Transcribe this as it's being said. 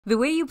The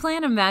way you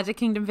plan a Magic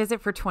Kingdom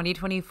visit for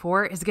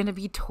 2024 is going to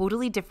be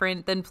totally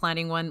different than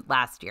planning one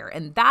last year.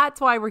 And that's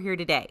why we're here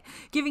today,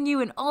 giving you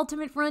an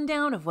ultimate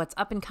rundown of what's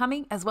up and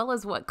coming, as well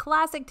as what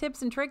classic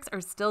tips and tricks are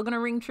still going to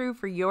ring true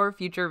for your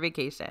future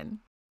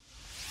vacation.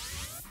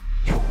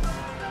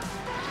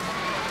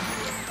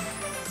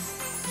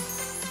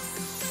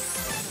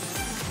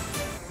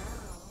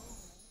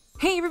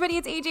 Hey everybody,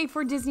 it's AJ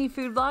for Disney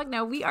Food Vlog.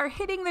 Now we are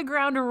hitting the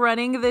ground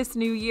running this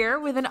new year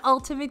with an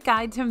ultimate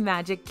guide to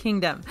Magic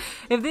Kingdom.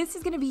 If this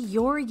is going to be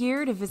your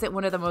year to visit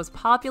one of the most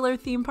popular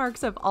theme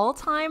parks of all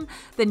time,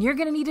 then you're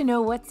going to need to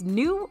know what's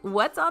new,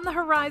 what's on the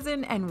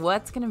horizon, and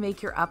what's going to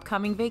make your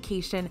upcoming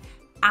vacation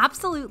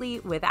absolutely,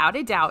 without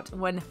a doubt,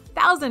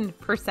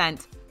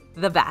 1000%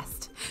 the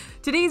best.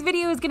 Today's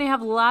video is going to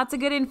have lots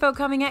of good info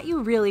coming at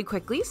you really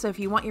quickly, so if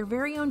you want your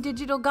very own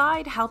digital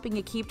guide helping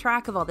you keep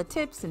track of all the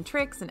tips and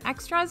tricks and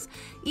extras,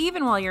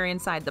 even while you're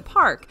inside the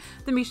park,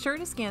 then be sure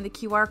to scan the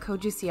QR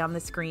code you see on the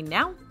screen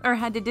now, or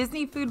head to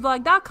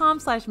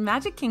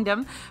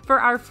disneyfoodvlog.com/magickingdom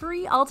for our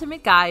free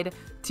ultimate guide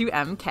to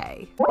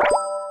MK.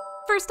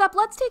 First up,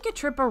 let's take a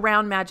trip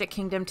around Magic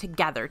Kingdom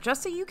together,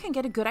 just so you can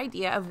get a good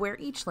idea of where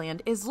each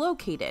land is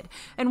located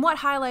and what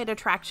highlight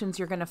attractions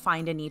you're going to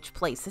find in each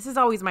place. This is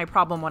always my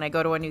problem when I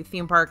go to a new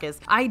theme park, is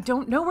I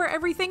don't know where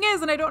everything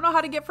is and I don't know how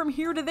to get from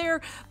here to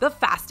there the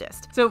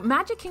fastest. So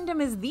Magic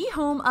Kingdom is the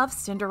home of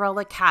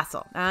Cinderella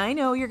Castle. I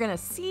know you're going to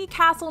see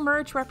castle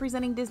merch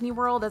representing Disney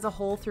World as a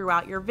whole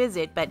throughout your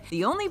visit, but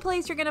the only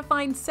place you're going to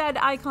find said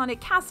iconic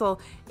castle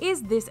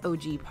is this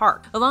OG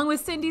park. Along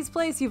with Cindy's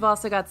Place, you've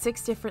also got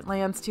 6 different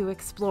lands to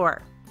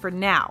explore for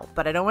now,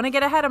 but I don't want to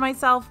get ahead of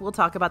myself. We'll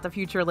talk about the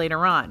future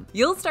later on.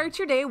 You'll start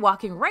your day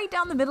walking right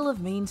down the middle of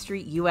Main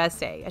Street,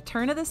 USA, a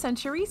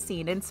turn-of-the-century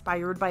scene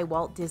inspired by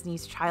Walt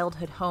Disney's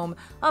childhood home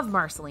of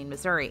Marceline,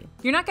 Missouri.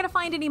 You're not going to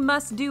find any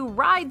must-do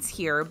rides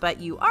here,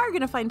 but you are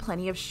going to find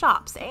plenty of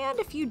shops and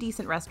a few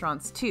decent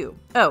restaurants too.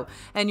 Oh,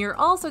 and you're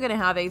also going to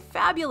have a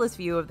fabulous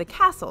view of the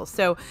castle,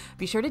 so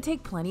be sure to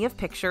take plenty of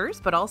pictures,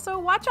 but also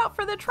watch out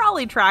for the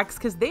trolley tracks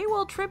because they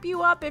will trip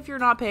you up if you're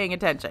not paying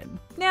attention.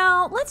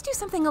 Now, let's do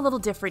something a little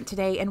different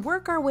today and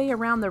work our way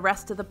around the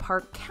rest of the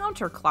park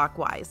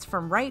counterclockwise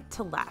from right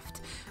to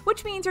left,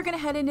 which means you're going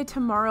to head into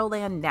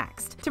Tomorrowland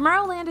next.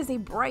 Tomorrowland is a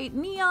bright,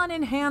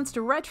 neon-enhanced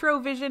retro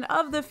vision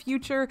of the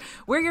future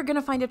where you're going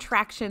to find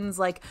attractions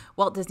like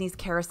Walt Disney's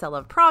Carousel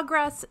of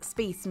Progress,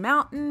 Space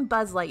Mountain,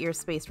 Buzz Lightyear's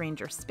Space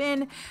Ranger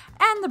Spin,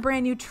 and the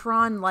brand new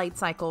Tron Light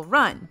Cycle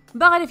Run.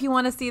 But if you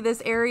want to see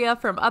this area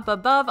from up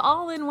above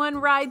all in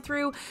one ride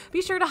through,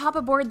 be sure to hop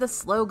aboard the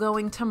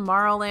slow-going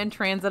Tomorrowland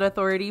Transit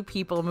Authority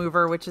People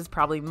Mover, which is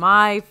probably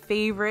my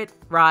favorite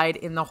ride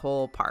in the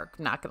whole park,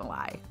 not gonna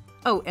lie.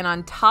 Oh, and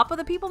on top of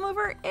the People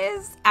Mover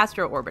is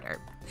Astro Orbiter.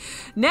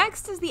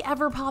 Next is the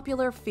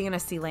ever-popular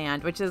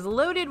Fantasyland, which is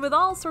loaded with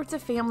all sorts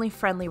of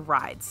family-friendly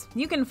rides.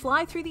 You can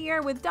fly through the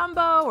air with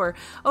Dumbo or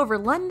over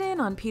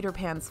London on Peter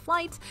Pan's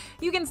flight.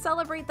 You can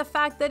celebrate the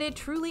fact that it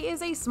truly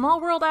is a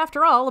small world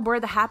after all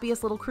aboard the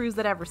happiest little cruise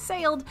that ever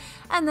sailed,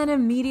 and then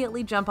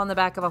immediately jump on the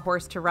back of a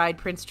horse to ride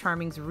Prince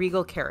Charming's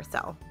Regal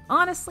Carousel.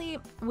 Honestly,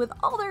 with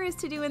all there is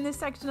to do in this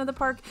section of the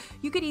park,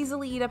 you could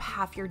easily eat up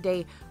half your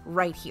day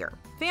right here.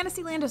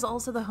 Fantasyland is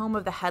also the home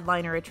of the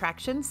headliner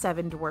attraction,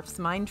 Seven Dwarfs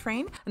Mine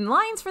Train, and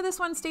lines for this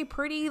one stay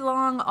pretty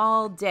long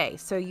all day,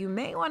 so you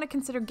may want to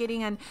consider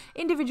getting an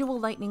individual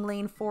lightning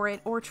lane for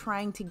it or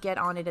trying to get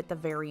on it at the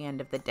very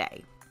end of the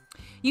day.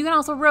 You can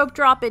also rope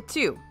drop it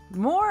too.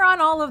 More on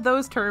all of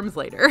those terms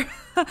later.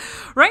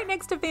 Right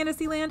next to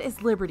Fantasyland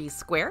is Liberty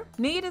Square,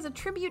 made as a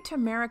tribute to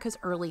America's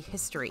early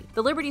history.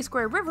 The Liberty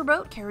Square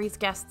riverboat carries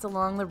guests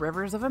along the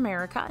rivers of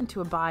America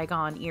into a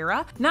bygone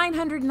era.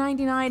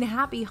 999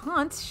 happy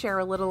haunts share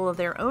a little of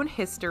their own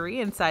history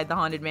inside the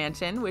Haunted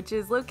Mansion, which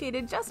is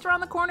located just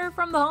around the corner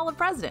from the Hall of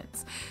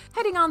Presidents.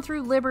 Heading on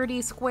through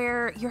Liberty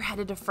Square, you're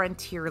headed to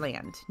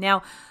Frontierland.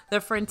 Now, the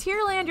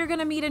Frontierland you're going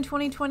to meet in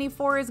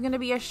 2024 is going to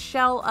be a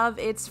shell of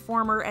its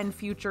former and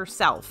future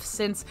self,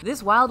 since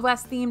this Wild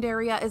West themed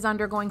area is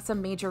undergoing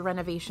some major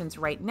renovations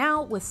right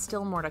now with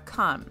still more to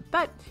come.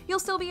 But you'll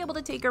still be able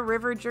to take a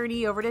river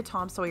journey over to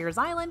Tom Sawyer's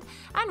Island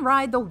and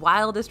ride the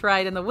wildest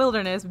ride in the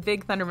wilderness,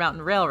 Big Thunder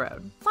Mountain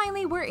Railroad.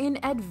 Finally, we're in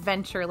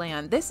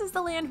Adventureland. This is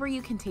the land where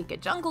you can take a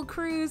jungle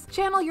cruise,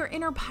 channel your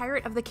inner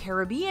pirate of the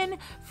Caribbean,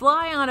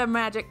 fly on a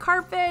magic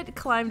carpet,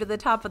 climb to the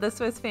top of the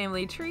Swiss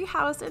Family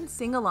treehouse, and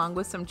sing along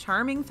with some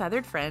charming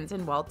feathered friends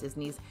in Walt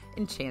Disney's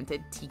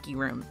Enchanted Tiki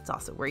Room. It's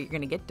also where you're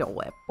going to get Dole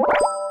Whip.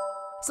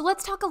 So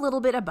let's talk a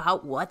little bit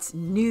about what's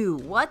new,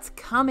 what's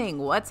coming,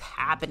 what's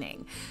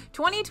happening.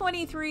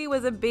 2023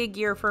 was a big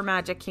year for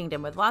Magic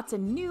Kingdom with lots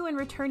of new and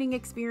returning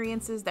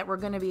experiences that we're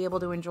going to be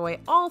able to enjoy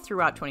all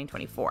throughout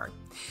 2024.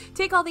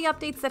 Take all the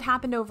updates that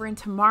happened over in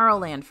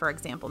Tomorrowland, for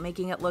example,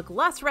 making it look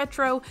less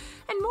retro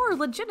and more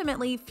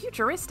legitimately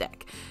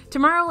futuristic.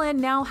 Tomorrowland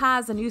now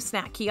has a new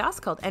snack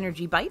kiosk called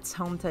Energy Bites,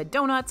 home to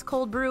donuts,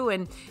 cold brew,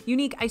 and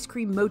unique ice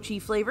cream mochi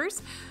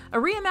flavors, a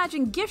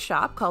reimagined gift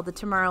shop called the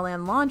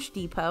Tomorrowland Launch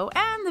Depot,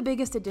 and the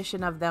biggest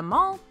addition of them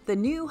all, the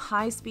new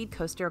high-speed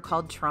coaster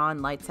called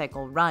Tron Light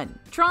Cycle Run.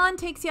 Tron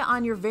takes you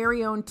on your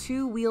very own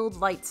two-wheeled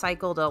light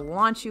cycle to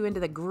launch you into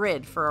the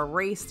grid for a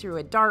race through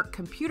a dark,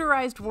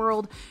 computerized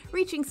world,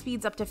 reaching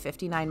speeds up to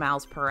 59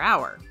 miles per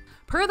hour.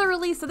 Per the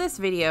release of this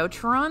video,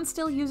 Tron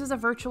still uses a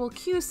virtual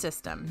queue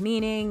system,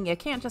 meaning you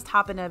can't just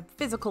hop in a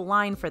physical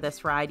line for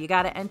this ride. You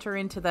gotta enter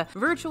into the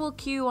virtual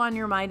queue on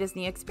your My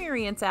Disney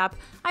Experience app,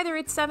 either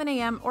at 7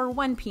 a.m. or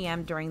 1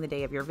 p.m. during the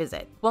day of your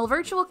visit. While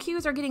virtual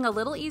queues are getting a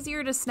little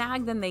easier to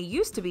snag than they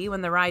used to be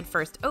when the ride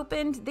first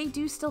opened, they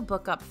do still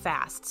book up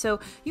fast,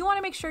 so you want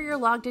to make sure you're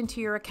logged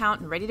into your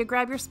account and ready to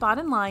grab your spot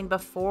in line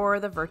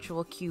before the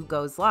virtual queue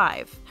goes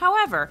live.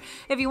 However,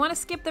 if you want to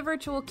skip the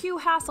virtual queue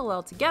hassle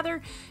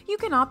altogether, you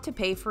can opt to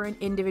pay for an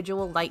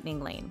individual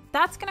lightning lane.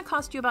 That's going to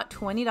cost you about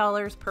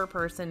 $20 per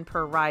person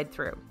per ride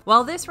through.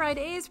 While this ride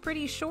is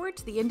pretty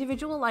short, the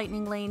individual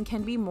lightning lane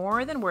can be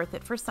more than worth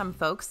it for some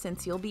folks,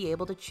 since you'll be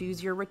able to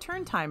choose your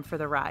return time for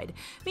the ride,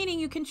 meaning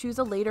you can choose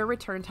a later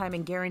return time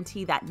and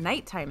guarantee that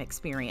nighttime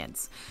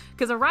experience.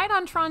 Because a ride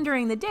on Tron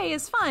during the day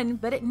is fun,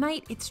 but at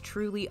night it's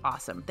truly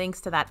awesome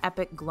thanks to that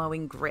epic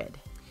glowing grid.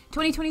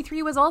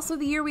 2023 was also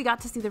the year we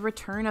got to see the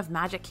return of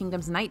Magic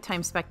Kingdom's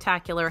nighttime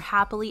spectacular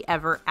Happily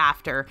Ever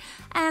After,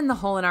 and the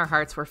hole in our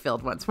hearts were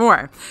filled once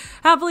more.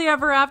 Happily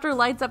Ever After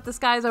lights up the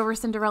skies over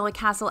Cinderella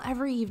Castle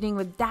every evening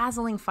with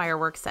dazzling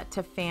fireworks set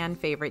to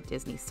fan-favorite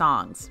Disney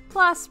songs.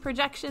 Plus,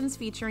 projections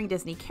featuring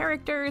Disney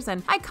characters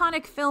and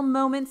iconic film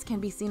moments can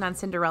be seen on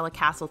Cinderella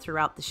Castle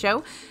throughout the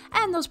show,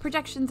 and those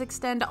projections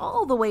extend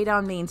all the way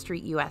down Main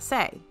Street,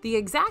 USA. The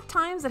exact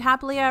times that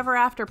Happily Ever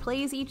After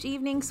plays each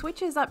evening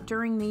switches up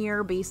during the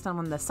year based on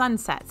when the sun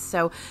sets,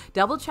 so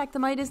double check the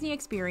My Disney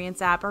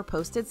Experience app or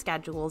posted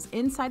schedules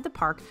inside the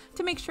park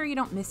to make sure you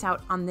don't miss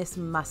out on this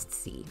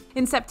must-see.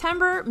 In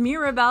September,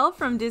 Mirabel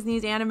from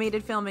Disney's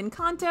animated film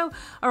Encanto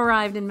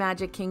arrived in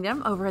Magic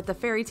Kingdom over at the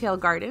Fairy Tale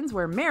Gardens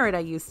where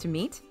Merida used to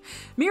meet.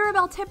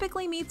 Mirabel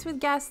typically meets with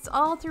guests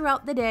all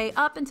throughout the day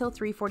up until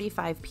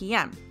 3:45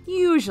 p.m.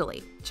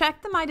 Usually.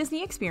 Check the My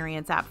Disney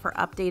Experience app for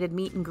updated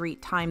meet and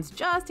greet times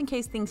just in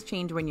case things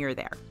change when you're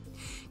there.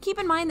 Keep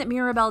in mind that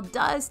Mirabel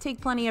does take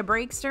plenty of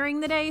breaks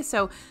during the day,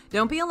 so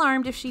don't be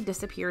alarmed if she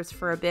disappears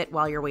for a bit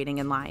while you're waiting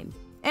in line.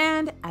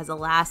 And as a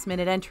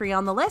last-minute entry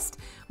on the list,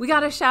 we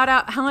gotta shout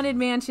out Haunted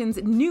Mansion's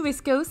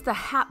newest ghost, the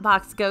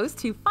Hatbox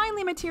Ghost, who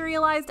finally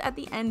materialized at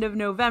the end of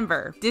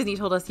November. Disney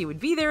told us he would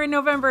be there in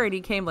November, and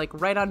he came like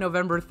right on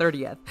November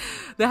 30th.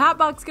 The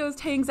Hatbox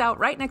Ghost hangs out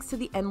right next to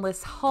the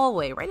Endless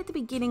Hallway, right at the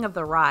beginning of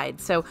the ride,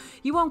 so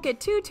you won't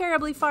get too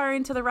terribly far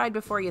into the ride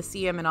before you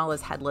see him in all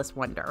his headless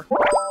wonder.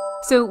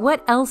 So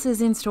what else is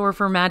in store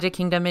for Magic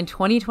Kingdom in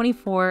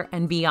 2024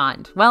 and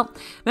beyond? Well,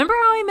 remember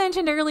how I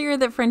mentioned earlier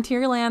that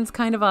Frontierland's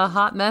kind of a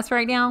hot mess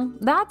right now?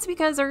 That's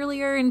because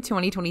earlier in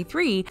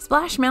 2023,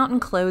 Splash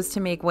Mountain closed to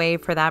make way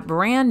for that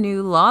brand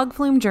new log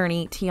flume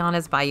journey,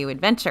 Tiana's Bayou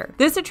Adventure.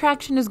 This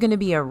attraction is going to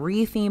be a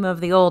re-theme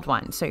of the old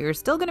one, so you're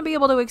still going to be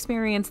able to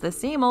experience the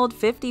same old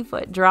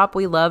 50-foot drop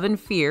we love and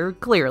fear,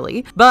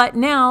 clearly. But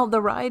now,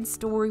 the ride's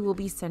story will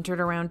be centered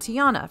around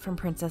Tiana from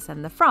Princess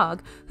and the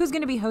Frog, who's going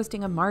to be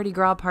hosting a Mardi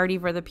Gras party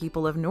for the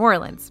people of New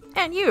Orleans.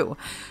 And you.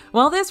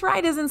 While this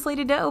ride isn't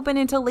slated to open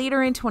until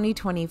later in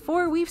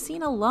 2024, we've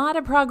seen a lot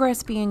of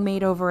progress being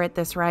made over at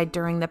this ride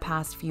during the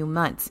past few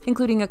months,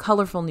 including a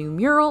colorful new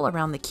mural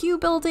around the queue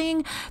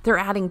building. They're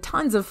adding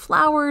tons of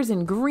flowers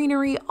and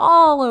greenery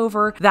all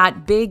over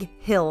that big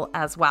hill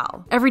as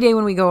well. Every day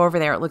when we go over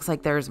there, it looks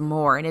like there's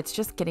more, and it's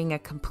just getting a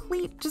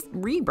complete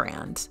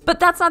rebrand.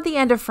 But that's not the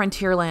end of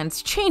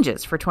Frontierland's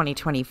changes for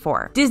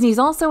 2024. Disney's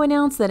also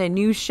announced that a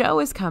new show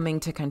is coming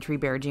to Country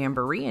Bear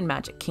Jamboree in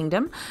Magic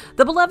Kingdom.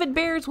 The beloved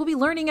bears will be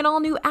learning an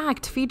all-new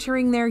act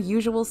featuring their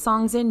usual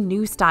songs in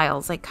new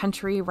styles like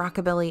country,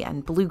 rockabilly,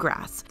 and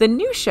bluegrass. The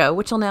new show,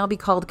 which will now be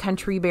called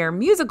Country Bear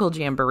Musical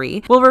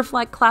Jamboree, will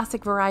reflect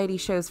classic variety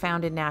shows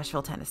found in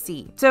Nashville,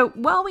 Tennessee. So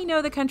while we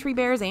know the Country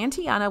Bears and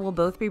Tiana will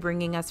both be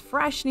bringing us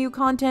fresh new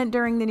content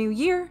during the new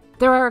year,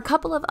 there are a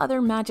couple of other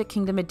Magic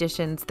Kingdom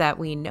additions that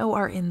we know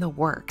are in the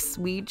works.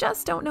 We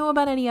just don't know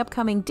about any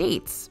upcoming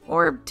dates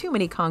or too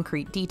many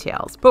concrete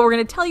details, but we're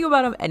going to tell you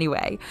about them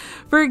anyway.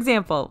 For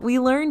example, we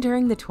learned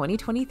during the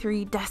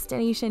 2023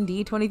 Destination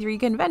D23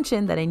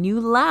 convention that a new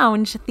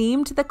lounge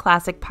themed to the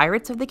classic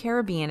Pirates of the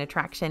Caribbean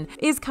attraction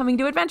is coming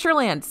to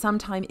Adventureland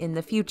sometime in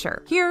the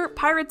future. Here,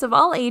 pirates of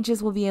all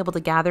ages will be able to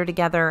gather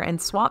together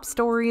and swap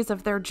stories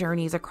of their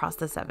journeys across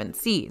the 7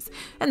 seas,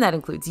 and that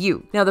includes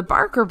you. Now, the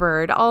Barker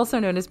Bird, also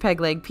known as Peggy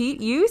Pegleg Pete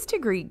used to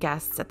greet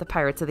guests at the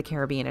Pirates of the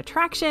Caribbean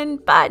attraction,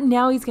 but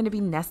now he's going to be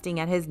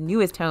nesting at his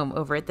newest home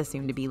over at the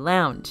soon-to-be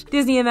lounge.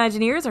 Disney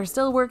Imagineers are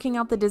still working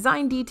out the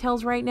design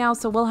details right now,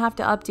 so we'll have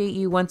to update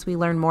you once we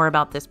learn more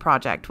about this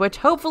project, which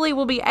hopefully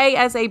will be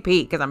ASAP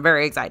because I'm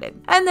very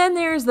excited. And then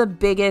there's the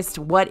biggest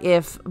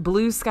what-if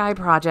blue sky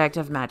project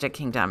of Magic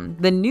Kingdom,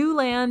 the new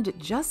land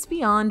just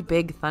beyond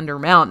Big Thunder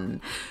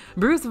Mountain.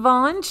 Bruce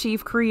Vaughn,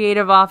 Chief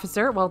Creative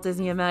Officer, Walt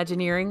Disney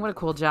Imagineering, what a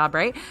cool job,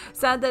 right?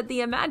 Said that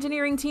the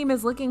Imagineering team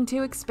is looking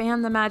to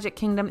expand the Magic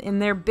Kingdom in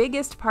their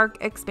biggest park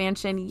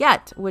expansion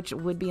yet, which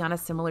would be on a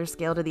similar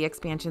scale to the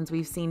expansions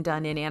we've seen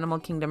done in Animal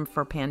Kingdom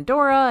for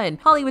Pandora and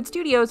Hollywood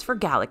Studios for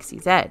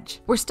Galaxy's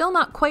Edge. We're still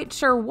not quite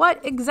sure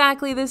what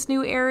exactly this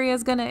new area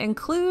is going to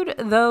include,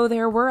 though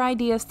there were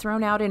ideas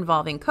thrown out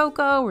involving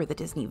Coco or the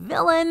Disney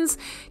villains.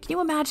 Can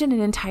you imagine an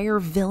entire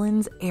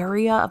villains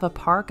area of a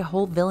park, a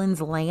whole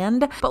villains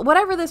land? But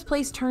whatever this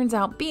place turns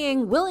out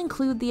being will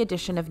include the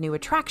addition of new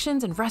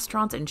attractions and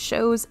restaurants and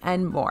shows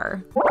and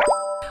more.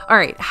 All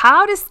right,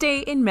 how to stay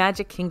in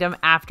Magic Kingdom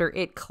after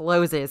it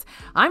closes.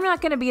 I'm not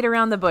going to beat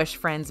around the bush,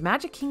 friends.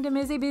 Magic Kingdom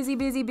is a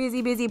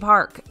busy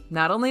park.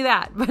 Not only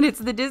that, but it's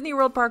the Disney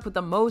World park with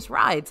the most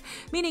rides,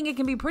 meaning it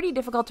can be pretty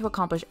difficult to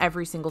accomplish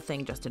every single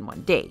thing just in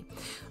one day.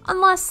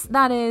 Unless,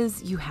 that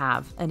is, you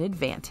have an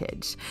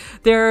advantage.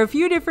 There are a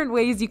few different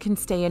ways you can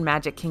stay in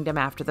Magic Kingdom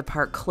after the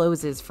park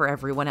closes for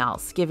everyone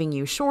else, giving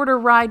you shorter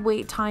ride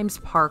wait times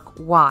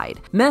park-wide.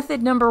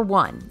 Method number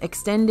 1,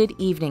 extended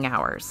evening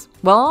hours.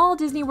 While all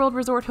Disney World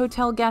Resort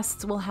Hotel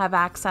guests will have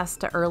access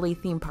to early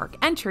theme park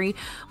entry,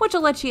 which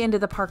will let you into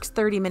the parks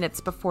 30 minutes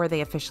before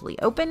they officially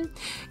open,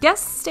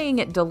 guests staying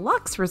at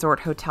deluxe resort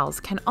hotels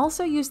can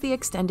also use the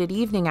extended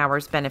evening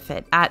hours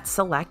benefit at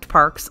select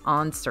parks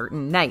on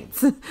certain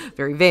nights.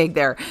 Very vague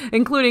there,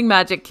 including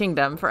Magic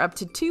Kingdom, for up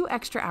to 2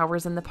 extra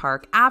hours in the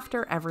park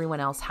after everyone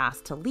else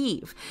has to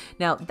leave.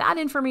 Now, that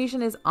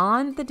information is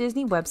on the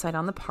Disney website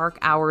on the park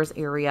hours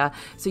area,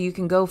 so you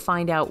can go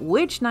find out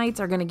which nights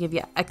are going to give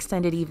you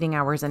extended evening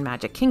hours in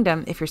Magic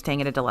Kingdom if you're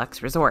staying at a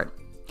deluxe resort.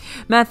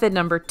 Method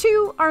number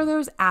 2 are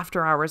those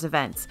after-hours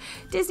events.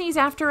 Disney's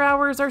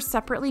after-hours are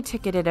separately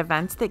ticketed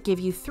events that give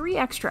you 3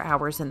 extra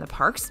hours in the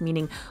parks,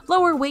 meaning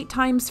lower wait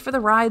times for the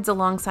rides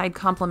alongside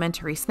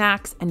complimentary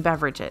snacks and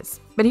beverages.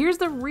 But here's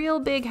the real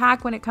big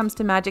hack when it comes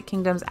to Magic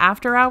Kingdom's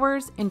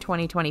after-hours in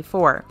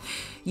 2024.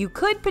 You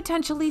could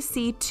potentially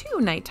see 2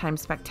 nighttime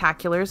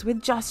spectaculars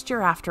with just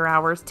your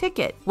after-hours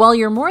ticket. While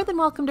you're more than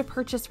welcome to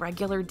purchase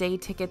regular day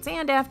tickets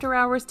and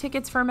after-hours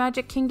tickets for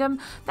Magic Kingdom,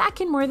 that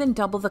can more than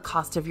double the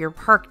cost of your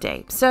park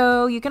day.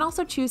 So you can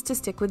also choose to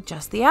stick with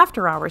just the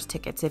after-hours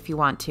tickets if you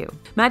want to.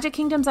 Magic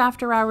Kingdom's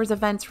after-hours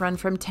events run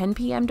from 10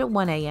 p.m. to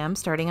 1 a.m.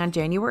 starting on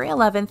January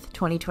 11th,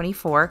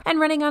 2024, and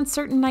running on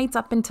certain nights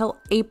up until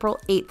April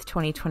 8th,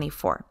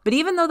 2024. But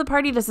even though the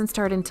party doesn't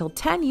start until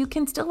 10, you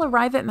can still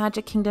arrive at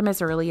Magic Kingdom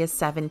as early as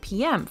 7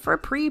 p.m. for a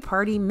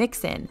pre-party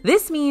mix-in.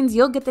 This means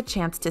you'll get the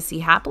chance to see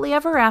Happily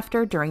Ever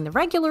After during the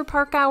regular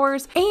park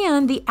hours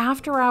and the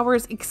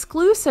after-hours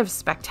exclusive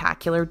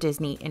spectacular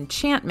Disney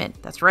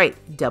Enchantment. That's right,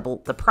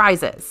 double the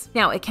prizes.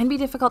 Now, it can be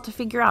difficult to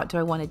figure out, do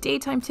I want a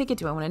daytime ticket?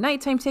 Do I want a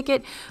nighttime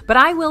ticket? But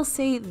I will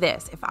say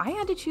this, if I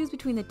had to choose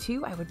between the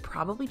two, I would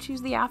probably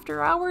choose the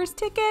after-hours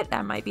ticket.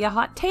 That might be a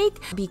hot take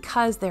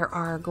because there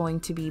are going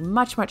to be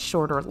much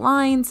shorter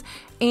lines.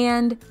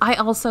 And I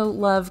also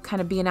love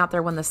kind of being out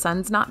there when the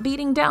sun's not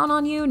beating down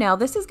on you. Now,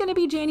 this is going to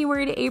be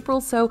January to April,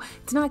 so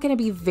it's not going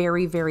to be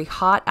very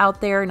hot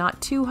out there.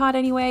 Not too hot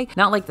anyway,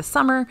 not like the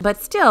summer,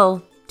 but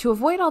still, to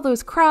avoid all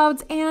those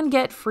crowds and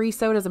get free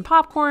sodas and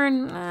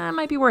popcorn,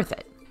 might be worth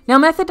it. Now,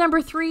 method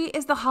number 3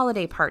 is the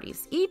holiday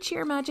parties. Each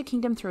year, Magic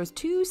Kingdom throws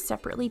 2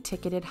 separately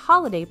ticketed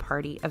holiday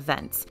party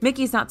events.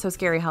 Mickey's Not So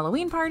Scary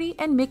Halloween Party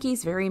and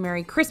Mickey's Very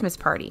Merry Christmas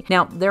Party.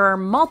 Now, there are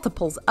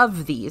multiples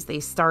of these. They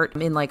start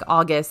in like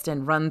August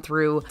and run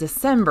through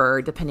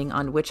December, depending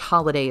on which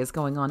holiday is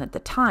going on at the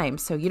time.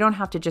 So you don't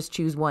have to just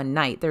choose one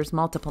night. There's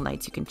multiple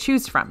nights you can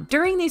choose from.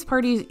 During these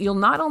parties, you'll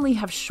not only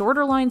have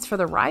shorter lines for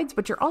the rides,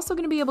 but you're also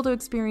going to be able to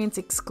experience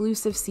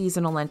exclusive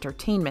seasonal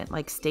entertainment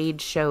like stage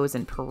shows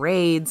and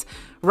parades,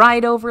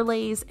 ride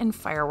overlays, and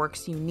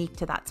fireworks unique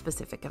to that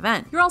specific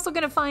event. You're also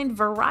going to find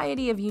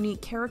variety of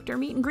unique character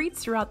meet and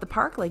greets throughout the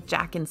park, like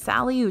Jack and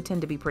Sally, who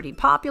tend to be pretty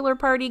popular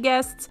party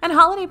guests. And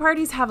holiday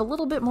parties have a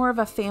little bit more of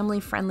a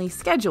family-friendly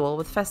schedule,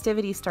 with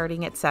festivities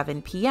starting at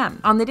 7 p.m.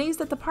 On the days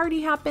that the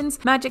party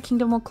happens, Magic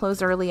Kingdom will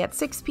close early at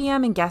 6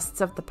 p.m. and guests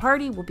of the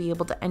party will be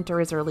able to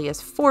enter as early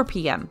as 4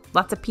 p.m.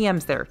 Lots of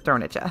PMs there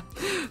thrown at you.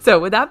 So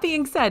with that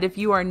being said, if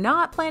you are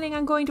not planning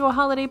on going to a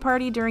holiday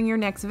party during your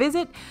next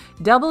visit,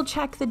 double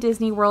check the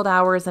Disney World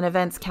hours and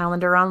events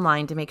calendar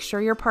online to make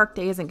sure your park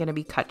day isn't going to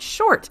be cut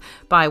short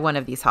by one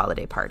of these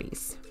holiday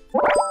parties.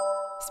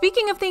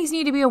 Speaking of things you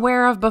need to be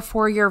aware of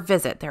before your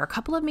visit, there are a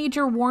couple of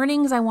major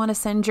warnings I want to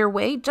send your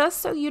way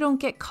just so you don't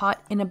get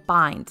caught in a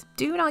bind.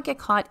 Do not get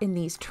caught in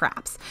these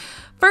traps.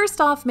 First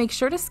off, make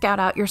sure to scout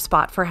out your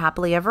spot for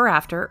Happily Ever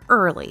After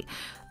early.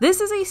 This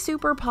is a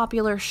super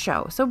popular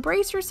show, so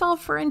brace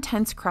yourself for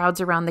intense crowds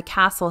around the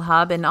Castle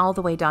Hub and all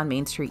the way down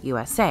Main Street,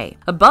 USA.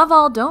 Above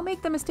all, don't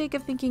make the mistake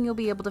of thinking you'll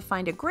be able to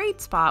find a great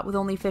spot with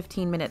only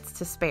 15 minutes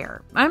to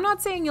spare. I'm not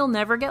saying you'll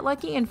never get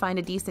lucky and find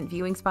a decent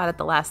viewing spot at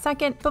the last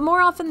second, but more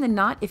often than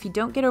not, if you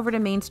don't get over to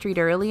Main Street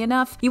early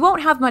enough, you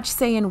won't have much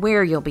say in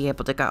where you'll be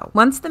able to go.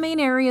 Once the main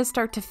areas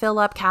start to fill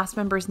up, cast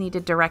members need to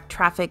direct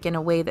traffic in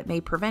a way that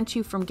may prevent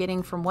you from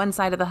getting from one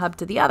side of the hub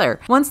to the other.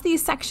 Once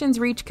these sections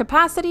reach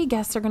capacity,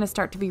 guests are going to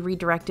start to be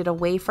redirected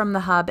away from the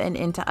hub and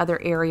into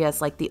other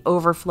areas like the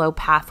overflow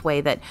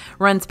pathway that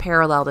runs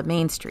parallel to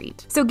Main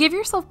Street. So give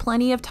yourself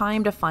plenty of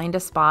time to find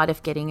a spot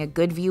if getting a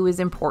good view is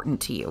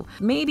important to you.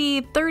 Maybe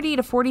 30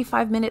 to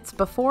 45 minutes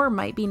before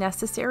might be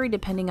necessary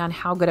depending on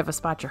how good of a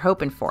spot you're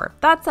hoping for.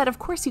 That said, of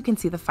course you can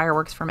see the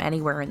fireworks from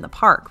anywhere in the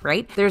park,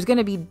 right? There's going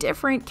to be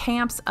different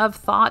camps of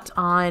thought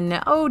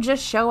on, oh,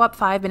 just show up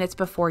 5 minutes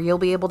before, you'll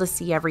be able to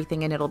see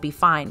everything and it'll be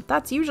fine.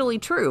 That's usually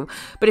true.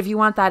 But if you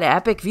want that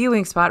epic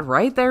viewing spot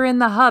right there in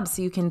the hub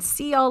so you can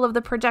see all of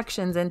the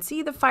projections and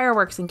see the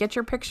fireworks and get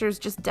your pictures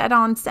just dead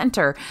on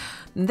center,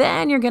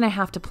 then you're going to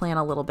have to plan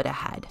a little bit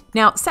ahead.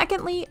 Now,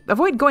 secondly,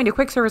 avoid going to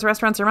quick service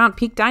restaurants around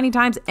peak dining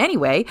times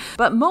anyway,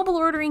 but mobile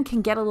ordering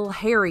can get a little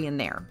hairy in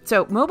there.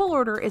 So mobile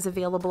order is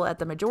available at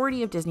the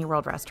majority of Disney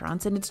World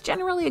restaurants, and it's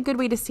generally a good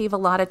way to save a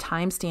lot of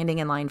time standing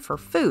in line for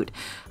food.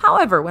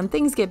 However, when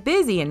things get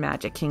busy in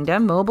Magic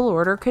Kingdom, mobile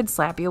order could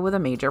slap you with a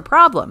major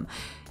problem.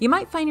 You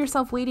might find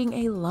yourself waiting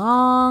a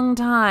long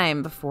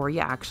time before you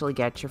actually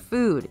get your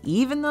food,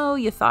 even though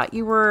you thought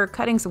you were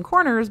cutting some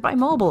corners by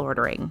mobile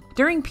ordering.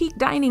 During peak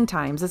dining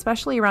times,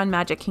 especially around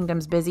Magic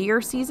Kingdom's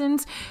busier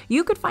seasons,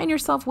 you could find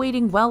yourself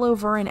waiting well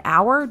over an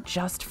hour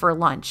just for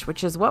lunch,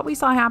 which is what we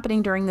saw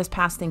happening during this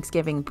past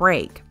Thanksgiving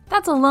break.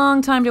 That's a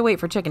long time to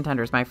wait for chicken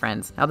tenders, my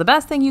friends. Now, the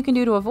best thing you can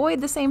do to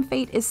avoid the same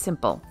fate is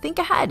simple. Think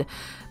ahead.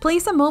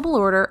 Place a mobile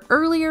order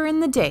earlier in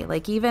the day,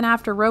 like even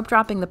after rope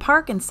dropping the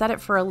park, and set it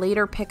for a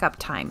later pickup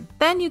time.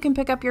 Then you can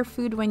pick up your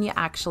food when you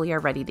actually are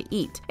ready to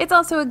eat. It's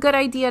also a good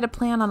idea to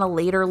plan on a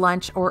later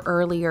lunch or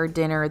earlier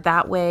dinner.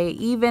 That way,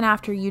 even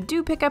after you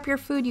do pick up your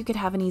food, you could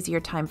have an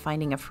easier time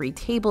finding a free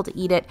table to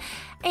eat it,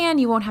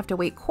 and you won't have to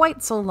wait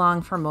quite so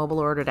long for mobile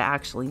order to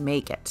actually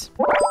make it.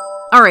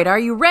 All right, are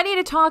you ready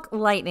to talk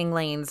lightning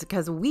lanes?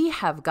 Because we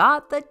have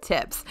got the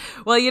tips.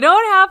 Well, you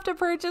don't have to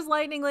purchase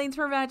lightning lanes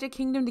for Magic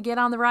Kingdom to get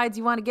on the rides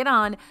you want to get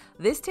on.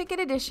 This ticket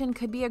edition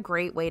could be a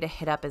great way to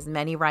hit up as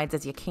many rides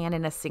as you can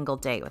in a single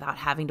day without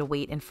having to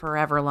wait in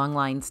forever long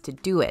lines to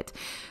do it.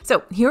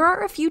 So here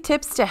are a few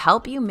tips to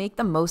help you make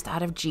the most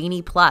out of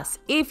Genie Plus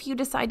if you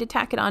decide to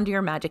tack it onto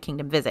your Magic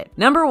Kingdom visit.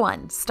 Number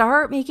 1,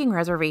 start making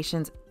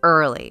reservations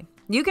early.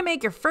 You can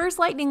make your first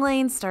lightning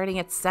lane starting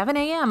at 7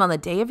 a.m. on the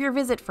day of your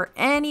visit for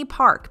any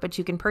park, but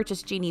you can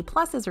purchase Genie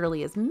Plus as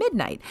early as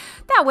midnight.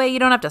 That way you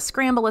don't have to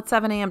scramble at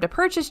 7 a.m. to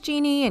purchase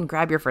Genie and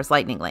grab your first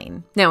lightning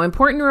lane. Now,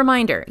 important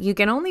reminder, you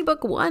can only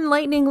book one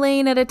lightning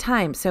lane at a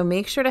time, so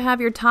make sure to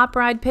have your top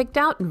ride picked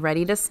out and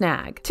ready to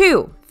snag.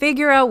 2,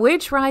 figure out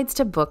which rides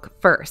to book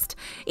first.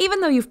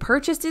 Even though you've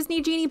purchased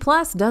Disney Genie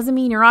Plus, doesn't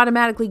mean you're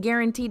automatically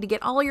guaranteed to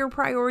get all your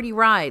priority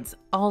rides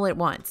all at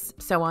once.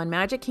 So on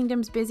Magic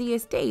Kingdom's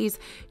busiest days,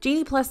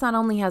 Genie Plus not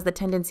only has the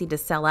tendency to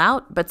sell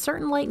out, but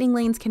certain lightning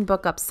lanes can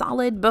book up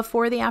solid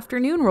before the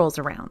afternoon rolls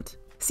around.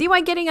 See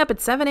why getting up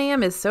at 7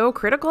 a.m. is so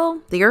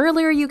critical? The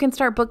earlier you can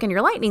start booking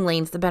your lightning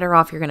lanes, the better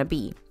off you're going to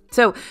be.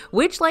 So,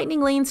 which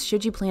lightning lanes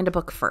should you plan to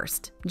book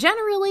first?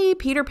 Generally,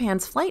 Peter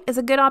Pan's Flight is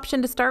a good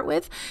option to start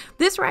with.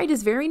 This ride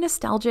is very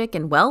nostalgic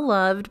and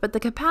well-loved, but the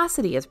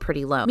capacity is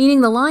pretty low, meaning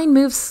the line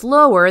moves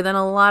slower than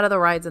a lot of the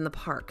rides in the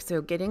park,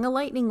 so getting a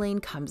lightning lane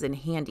comes in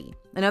handy.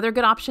 Another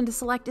good option to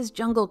select is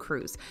Jungle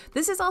Cruise.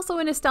 This is also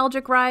a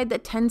nostalgic ride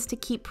that tends to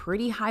keep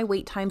pretty high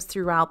wait times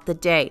throughout the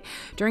day.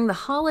 During the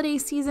holiday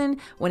season,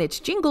 when it's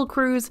Jingle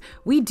Cruise,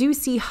 we do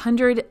see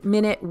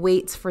 100-minute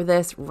waits for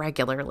this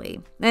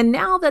regularly. And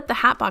now that the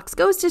Hatbox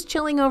Ghost is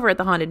chilling over at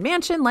the Haunted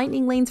Mansion,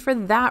 lightning lanes for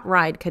that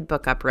ride could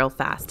book up real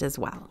fast as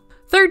well.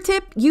 Third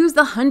tip, use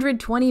the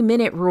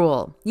 120-minute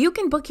rule. You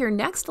can book your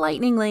next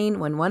lightning lane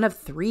when one of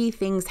 3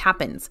 things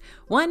happens.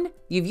 1,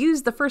 you've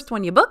used the first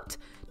one you booked.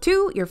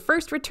 2, your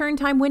first return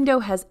time window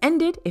has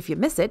ended if you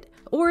miss it.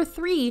 Or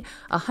 3,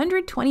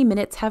 120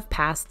 minutes have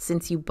passed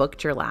since you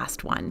booked your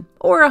last one.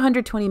 Or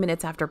 120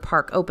 minutes after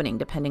park opening,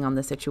 depending on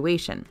the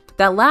situation.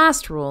 That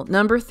last rule,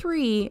 number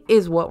 3,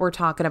 is what we're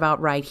talking about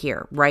right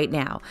here, right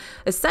now.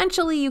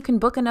 Essentially, you can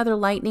book another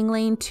lightning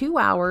lane 2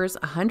 hours,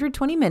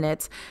 120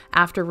 minutes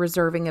after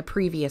reserving a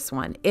previous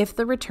one, if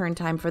the return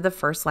time for the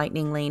first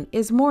lightning lane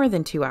is more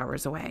than 2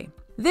 hours away.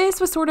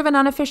 This was sort of an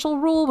unofficial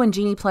rule when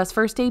Genie Plus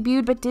first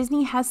debuted, but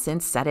Disney has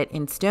since set it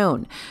in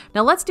stone.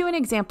 Now let's do an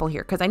example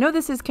here, because I know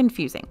this is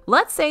confusing.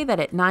 Let's say that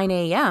at 9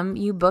 a.m.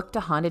 you booked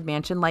a Haunted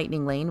Mansion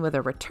lightning lane with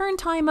a return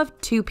time of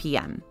 2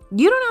 p.m.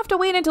 you don't have to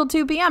wait until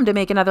 2 p.m. to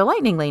make another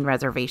Lightning Lane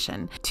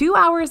reservation. 2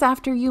 hours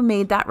after you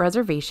made that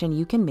reservation,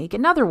 you can make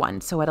another one.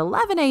 So at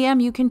 11 a.m.,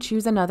 you can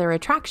choose another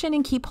attraction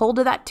and keep hold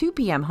of that 2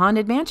 p.m.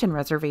 Haunted Mansion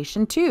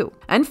reservation too.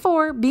 And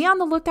 4, be on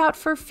the lookout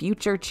for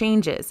future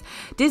changes.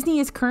 Disney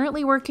is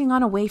currently working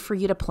on a way for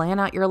you to plan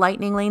out your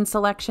Lightning Lane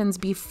selections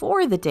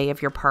before the day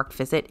of your park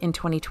visit in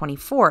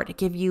 2024 to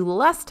give you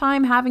less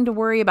time having to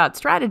worry about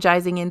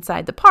strategizing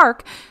inside the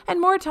park and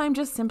more time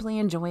just simply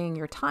enjoying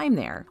your time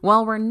there.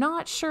 While we're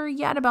not sure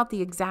yet about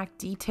the exact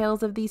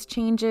details of these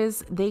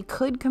changes, they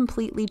could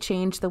completely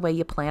change the way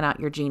you plan out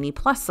your Genie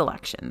Plus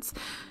selections,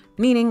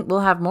 meaning we'll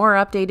have more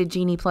updated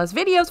Genie Plus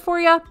videos for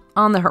you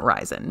on the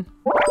horizon.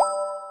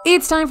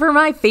 It's time for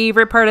my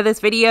favorite part of this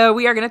video.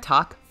 We are going to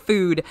talk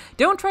food.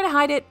 Don't try to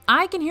hide it.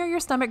 I can hear your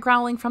stomach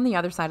growling from the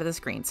other side of the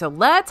screen. So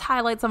let's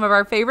highlight some of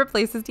our favorite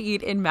places to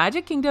eat in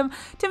Magic Kingdom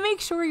to make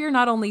sure you're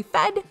not only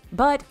fed,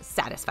 but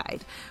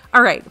satisfied.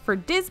 All right, for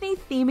Disney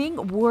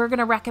theming, we're going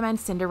to recommend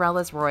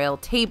Cinderella's Royal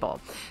Table.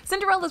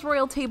 Cinderella's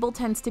Royal Table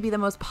tends to be the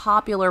most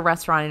popular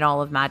restaurant in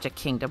all of Magic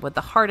Kingdom, with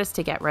the hardest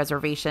to get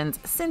reservations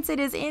since it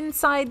is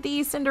inside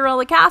the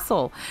Cinderella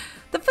Castle.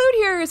 The food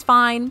here is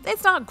fine.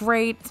 It's not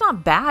great. It's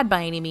not bad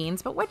by any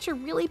means, but what you're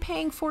really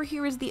paying for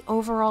here is the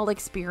overall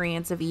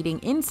experience of eating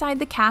inside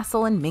the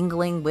castle and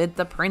mingling with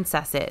the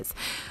princesses.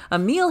 A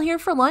meal here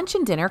for lunch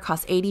and dinner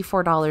costs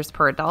 $84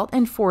 per adult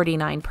and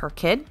 $49 per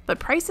kid, but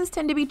prices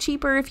tend to be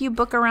cheaper if you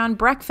book around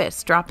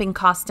breakfast, dropping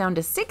costs down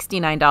to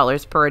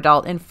 $69 per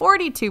adult and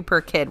 $42 per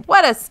kid.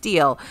 What a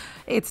steal!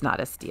 It's not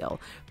a steal,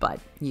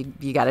 but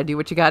you got to do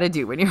what you got to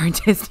do when you're in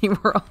Disney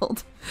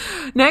World.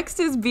 Next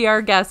is Be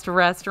Our Guest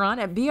Restaurant.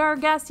 At Be Our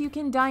Guest, you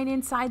can dine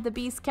inside the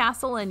Beast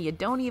Castle, and you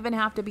don't even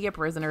have to be a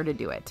prisoner to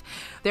do it.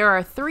 There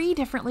are 3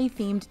 differently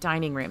themed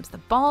dining rooms: the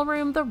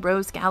Ballroom, the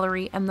Rose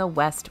Gallery, and the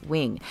West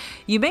Wing.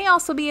 You may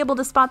also be able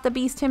to spot the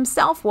Beast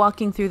himself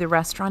walking through the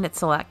restaurant at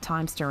select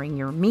times during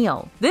your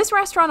meal. This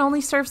restaurant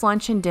only serves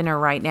lunch and dinner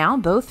right now.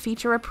 Both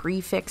feature a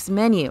prefix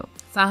menu.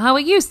 It's not how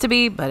it used to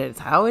be, but it's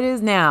how it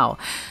is now.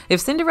 If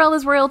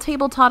Cinderella's Royal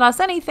Table taught us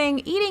anything,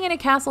 eating in a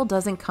castle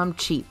doesn't come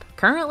cheap.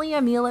 Currently,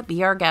 a meal at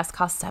Be Our Guest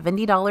costs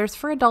 $70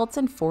 for adults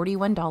and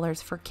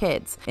 $41 for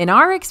kids. In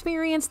our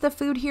experience, the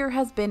food here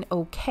has been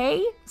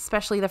okay,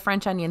 especially the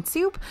French onion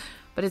soup,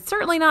 but it's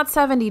certainly not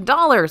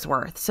 $70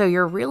 worth, so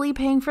you're really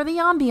paying for the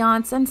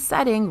ambiance and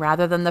setting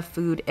rather than the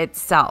food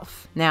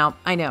itself. Now,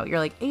 I know, you're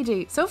like,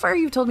 AJ, so far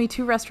you've told me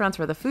 2 restaurants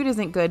where the food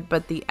isn't good,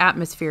 but the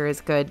atmosphere is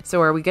good,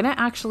 so are we gonna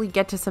actually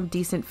get to some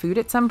decent food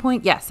at some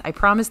point? Yes, I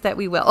promise that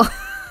we will.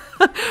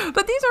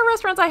 But these are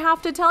restaurants I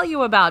have to tell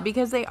you about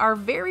because they are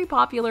very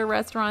popular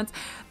restaurants.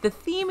 The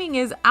theming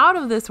is out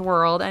of this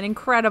world and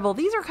incredible.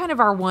 These are kind of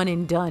our one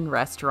and done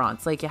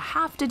restaurants. Like, you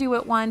have to do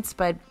it once,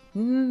 but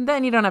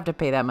then you don't have to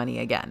pay that money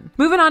again.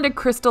 Moving on to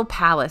Crystal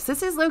Palace.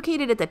 This is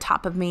located at the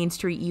top of Main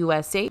Street,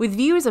 USA, with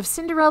views of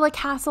Cinderella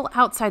Castle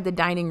outside the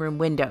dining room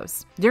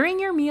windows. During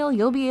your meal,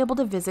 you'll be able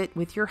to visit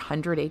with your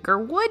 100-acre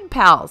wood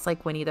pals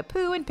like Winnie the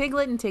Pooh and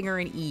Piglet and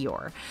Tigger and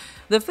Eeyore.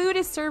 The food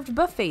is served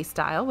buffet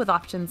style with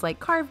options like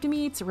carved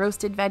meats,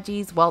 roasted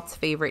veggies, Walt's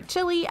favorite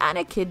chili, and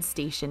a kids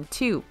station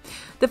too.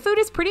 The food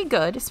is pretty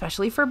good,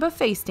 especially for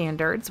buffet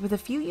standards, with a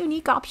few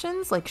unique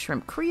options like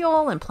shrimp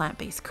creole and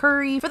plant-based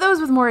curry for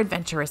those with more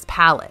adventurous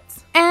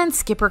palates. And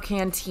Skipper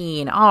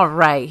Canteen. All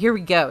right, here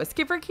we go.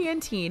 Skipper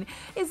Canteen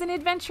is an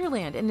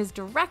Adventureland and is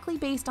directly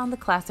based on the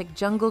classic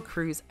Jungle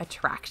Cruise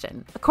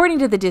attraction. According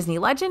to the Disney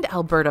legend,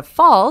 Alberta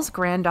Falls,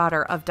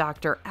 granddaughter of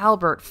Dr.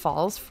 Albert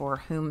Falls, for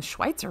whom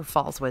Schweitzer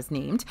Falls was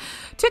named,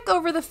 took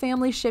over the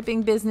family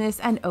shipping business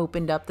and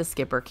opened up the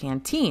Skipper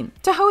Canteen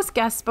to host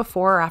guests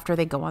before or after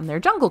they go on their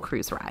Jungle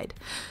Cruise ride.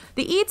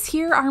 The eats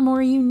here are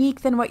more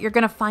unique than what you're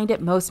going to find at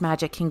most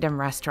Magic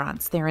Kingdom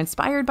restaurants. They're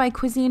inspired by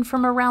cuisine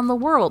from around the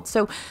world,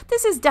 so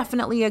this is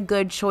definitely a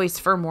good choice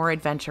for more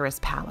adventurous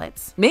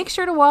palates. Make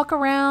sure to walk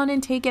around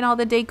and take in all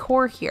the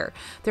decor here.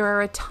 There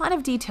are a ton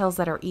of details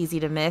that are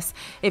easy to miss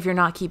if you're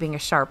not keeping a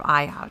sharp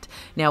eye out.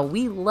 Now,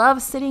 we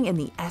love sitting in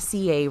the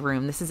SEA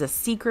room. This is a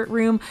secret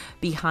room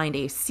behind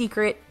a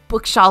secret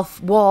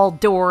bookshelf wall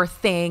door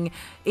thing.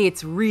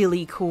 It's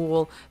really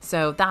cool,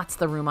 so that's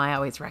the room I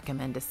always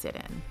recommend to sit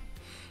in.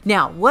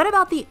 Now, what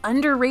about the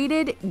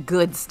underrated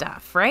good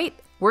stuff, right?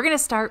 We're going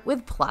to start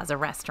with Plaza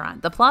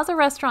Restaurant. The Plaza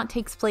Restaurant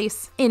takes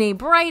place in a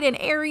bright and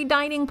airy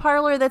dining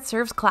parlor that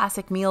serves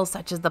classic meals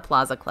such as the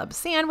Plaza Club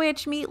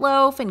sandwich,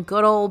 meatloaf, and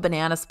good old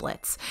banana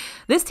splits.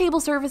 This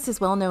table service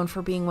is well known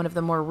for being one of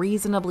the more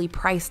reasonably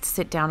priced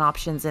sit-down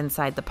options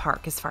inside the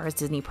park as far as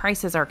Disney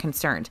prices are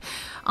concerned.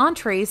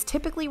 Entrees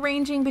typically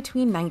ranging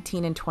between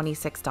 $19 and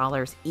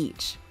 $26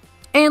 each.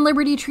 And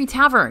Liberty Tree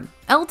Tavern.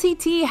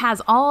 LTT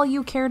has all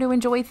you care to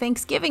enjoy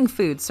Thanksgiving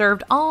food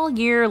served all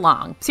year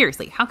long.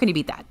 Seriously, how can you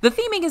beat that? The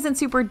theming isn't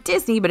super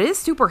Disney, but it is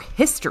super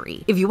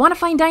history. If you want to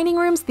find dining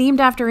rooms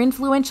themed after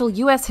influential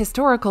US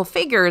historical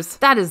figures,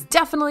 that is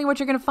definitely what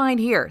you're going to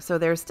find here. So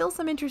there's still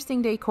some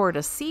interesting decor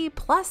to see,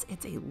 plus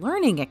it's a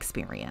learning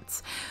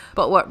experience.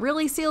 But what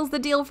really seals the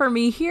deal for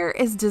me here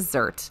is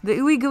dessert. The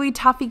Ooey Gooey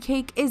toffee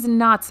cake is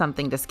not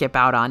something to skip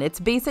out on. It's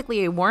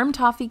basically a warm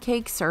toffee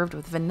cake served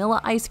with vanilla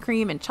ice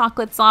cream and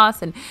chocolate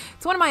sauce, and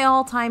it's one of my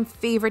all-time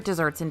favorite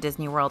desserts in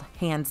Disney World,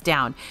 hands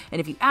down. And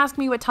if you ask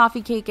me what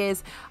toffee cake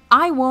is,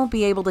 I won't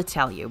be able to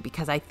tell you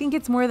because I think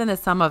it's more than the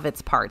sum of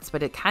its parts,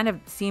 but it kind of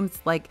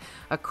seems like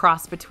a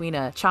cross between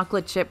a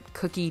chocolate chip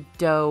cookie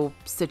dough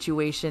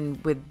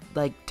situation with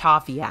like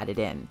toffee added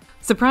in.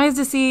 Surprised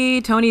to see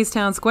Tony's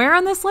Town Square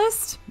on this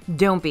list?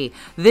 Don't be.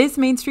 This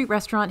Main Street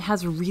restaurant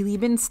has really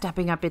been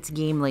stepping up its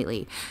game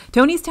lately.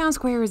 Tony's Town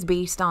Square is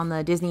based on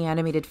the Disney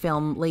animated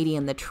film Lady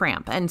and the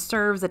Tramp and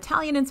serves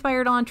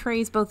Italian-inspired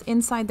entrees both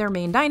inside their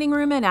main dining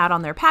room and out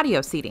on their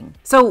patio seating.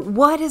 So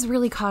what has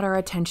really caught our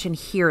attention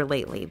here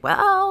lately?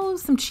 Well,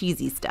 some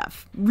cheesy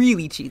stuff.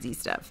 Really cheesy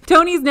stuff.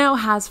 Tony's now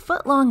has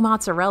foot-long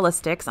mozzarella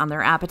sticks on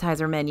their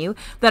appetizer menu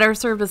that are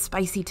served with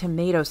spicy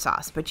tomato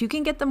sauce, but you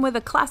can get them with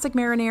a classic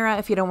marinara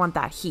if you don't want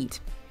that heat.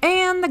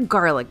 And the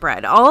garlic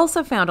bread,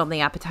 also found on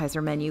the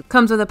appetizer menu,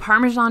 comes with a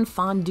Parmesan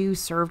fondue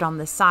served on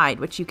the side,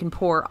 which you can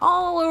pour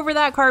all over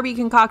that carby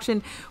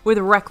concoction with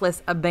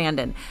reckless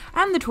abandon.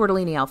 And the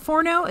tortellini al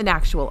forno, an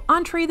actual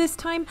entree this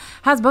time,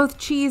 has both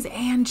cheese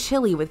and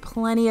chili with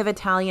plenty of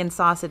Italian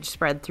sausage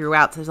spread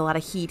throughout, so there's a lot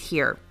of heat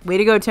here. Way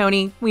to go,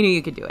 Tony. We knew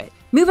you could do it.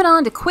 Moving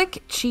on to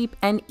quick, cheap,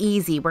 and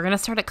easy. We're going to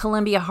start at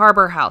Columbia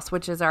Harbor House,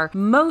 which is our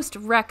most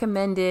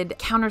recommended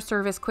counter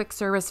service, quick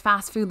service,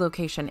 fast food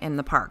location in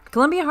the park.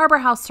 Columbia Harbor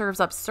House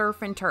serves up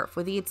surf and turf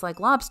with eats like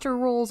lobster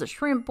rolls, a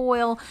shrimp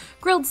boil,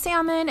 grilled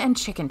salmon, and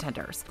chicken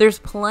tenders. There's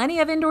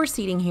plenty of indoor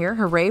seating here.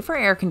 Hooray for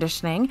air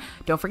conditioning.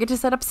 Don't forget to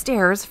sit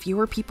upstairs.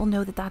 Fewer people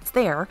know that that's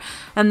there.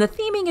 And the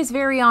theming is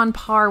very on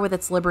par with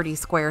its Liberty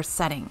Square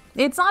setting.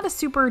 It's not a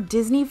super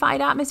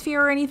Disney-fied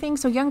atmosphere or anything,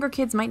 so younger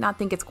kids might not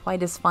think it's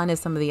quite as fun as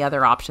some of the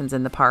other options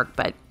in the park,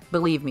 but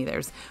believe me,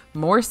 there's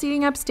more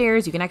seating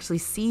upstairs. You can actually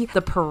see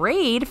the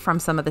parade from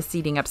some of the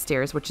seating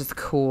upstairs, which is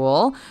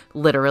cool,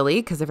 literally,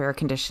 because of air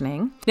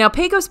conditioning. Now,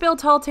 Pecos Bill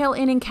Tall Tale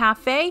Inn and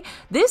Cafe.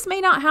 This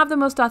may not have the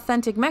most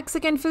authentic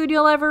Mexican food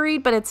you'll ever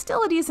eat, but it's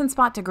still a decent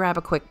spot to grab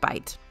a quick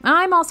bite.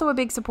 I'm also a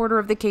big supporter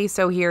of the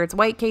queso here. It's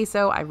white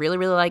queso. I really,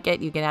 really like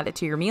it. You can add it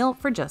to your meal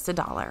for just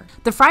 $1.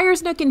 The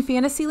Friar's Nook in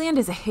Fantasyland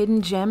is a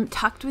hidden gem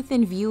tucked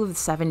within view of the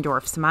Seven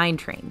Dwarfs Mine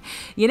Train.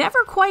 You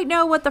never quite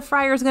know what the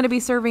Friar's going to be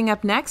serving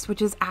up next,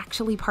 which is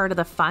actually part of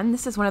the fun.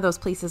 This is one of those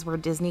places where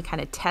Disney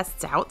kind of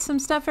tests out some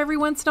stuff every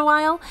once in a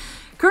while.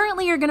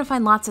 Currently, you're going to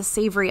find lots of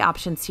savory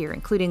options here,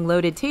 including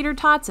loaded tater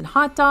tots and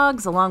hot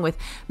dogs, along with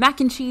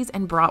mac and cheese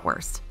and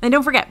bratwurst. And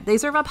don't forget, they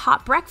serve up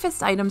hot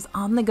breakfast items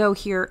on the go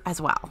here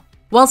as well.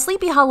 While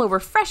Sleepy Hollow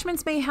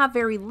refreshments may have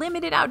very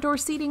limited outdoor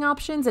seating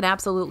options and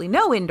absolutely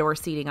no indoor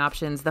seating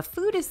options, the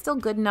food is still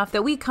good enough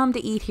that we come to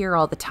eat here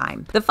all the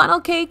time. The funnel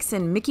cakes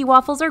and Mickey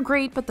waffles are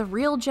great, but the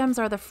real gems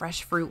are the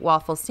fresh fruit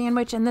waffle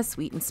sandwich and the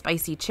sweet and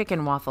spicy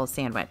chicken waffle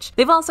sandwich.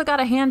 They've also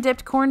got a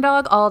hand-dipped corn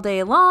dog all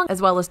day long,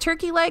 as well as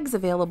turkey legs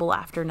available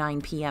after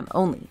 9 p.m.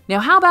 only. Now,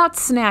 how about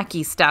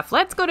snacky stuff?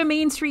 Let's go to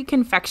Main Street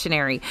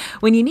Confectionery.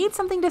 When you need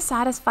something to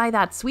satisfy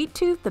that sweet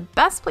tooth, the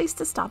best place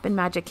to stop in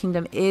Magic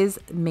Kingdom is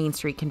Main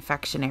Street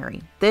Confectionery.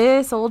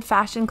 This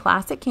old-fashioned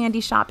classic candy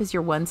shop is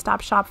your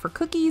one-stop shop for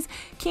cookies,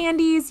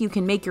 candies. You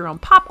can make your own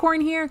popcorn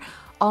here.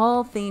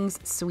 All things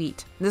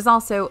sweet. This is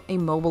also a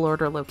mobile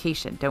order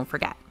location, don't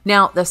forget.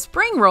 Now, the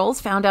spring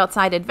rolls found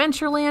outside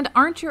Adventureland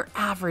aren't your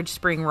average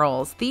spring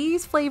rolls.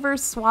 These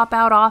flavors swap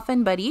out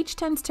often, but each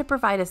tends to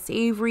provide a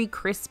savory,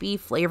 crispy,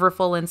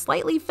 flavorful, and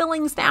slightly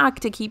filling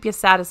snack to keep you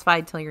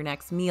satisfied till your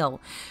next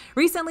meal.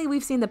 Recently,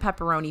 we've seen the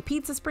pepperoni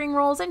pizza spring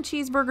rolls and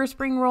cheeseburger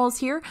spring rolls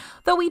here,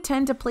 though we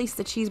tend to place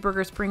the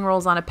cheeseburger spring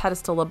rolls on a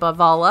pedestal above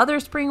all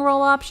other spring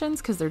roll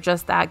options because they're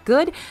just that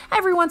good.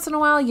 Every once in a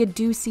while, you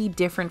do see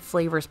different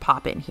flavors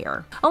pop in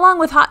here. Along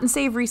with hot and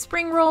savory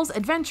spring rolls,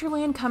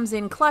 Adventureland comes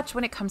in clutch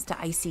when it comes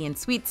to icy and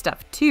sweet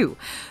stuff too.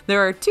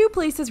 There are two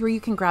places where you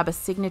can grab a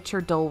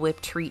signature Dole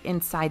Whip treat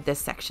inside this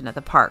section of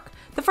the park.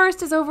 The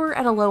first is over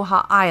at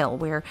Aloha Isle,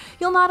 where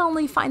you'll not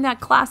only find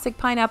that classic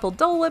pineapple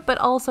Dole Whip, but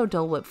also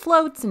Dole Whip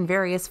floats and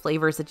various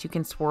flavors that you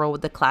can swirl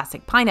with the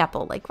classic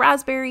pineapple, like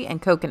raspberry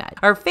and coconut.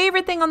 Our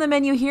favorite thing on the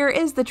menu here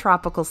is the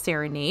Tropical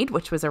Serenade,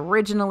 which was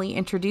originally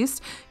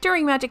introduced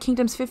during Magic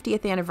Kingdom's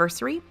 50th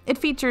anniversary. It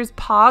features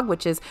Pog,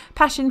 which is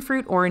passion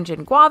fruit, orange,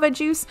 and guava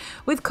juice,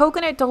 with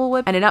coconut Dole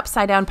Whip and an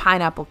upside-down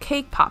pineapple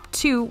cake pop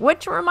too,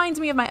 which reminds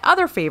me of my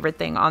other favorite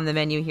thing on the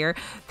menu here,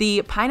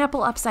 the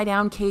pineapple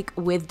upside-down cake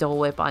with Dole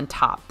Whip on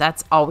top.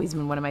 That's always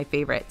been one of my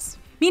favorites.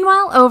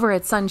 Meanwhile, over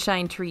at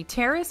Sunshine Tree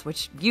Terrace,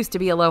 which used to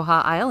be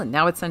Aloha Isle and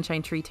now it's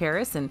Sunshine Tree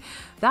Terrace, and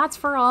that's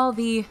for all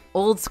the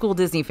old school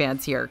Disney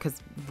fans here,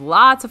 because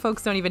lots of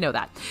folks don't even know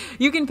that.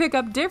 You can pick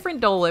up different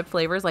Dole Whip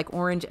flavors like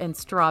orange and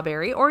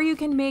strawberry, or you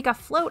can make a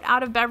float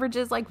out of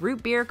beverages like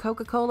root beer,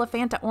 Coca-Cola,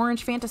 Fanta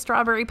Orange, Fanta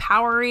Strawberry,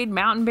 Powerade,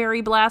 Mountain Berry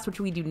Blast, which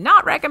we do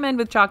not recommend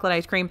with chocolate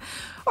ice cream,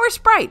 or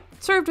Sprite,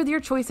 served with your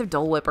choice of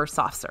Dole Whip or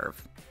soft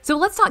serve. So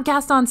let's talk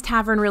Gaston's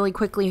Tavern really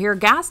quickly here.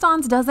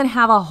 Gaston's doesn't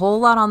have a whole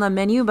lot on the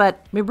menu,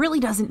 but it really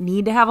doesn't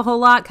need to have a whole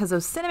lot because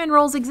those cinnamon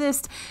rolls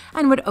exist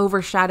and would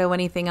overshadow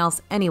anything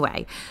else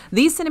anyway.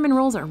 These cinnamon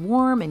rolls are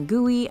warm and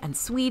gooey and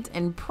sweet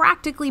and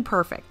practically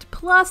perfect.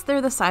 Plus,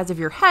 they're the size of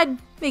your head,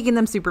 making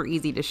them super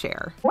easy to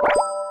share.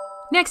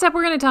 Next up,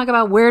 we're going to talk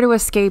about where to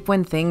escape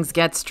when things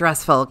get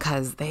stressful,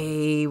 because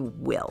they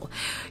will.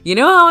 You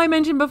know how I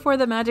mentioned before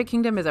that Magic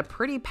Kingdom is a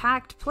pretty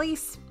packed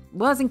place?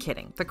 Wasn't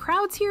kidding. The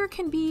crowds here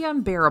can be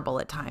unbearable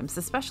at times,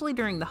 especially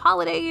during the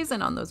holidays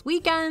and on those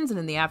weekends and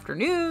in the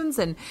afternoons.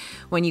 And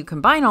when you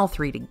combine all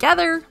three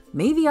together,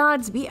 may the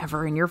odds be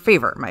ever in your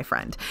favor, my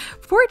friend.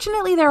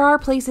 Fortunately, there are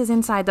places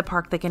inside the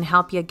park that can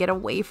help you get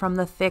away from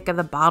the thick of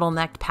the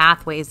bottlenecked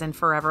pathways and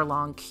forever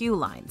long queue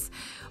lines.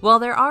 While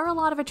there are a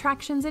lot of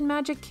attractions in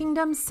Magic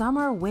Kingdom, some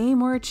are way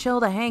more chill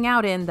to hang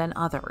out in than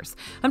others.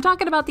 I'm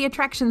talking about the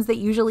attractions that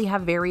usually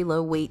have very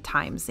low wait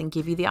times and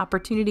give you the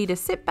opportunity to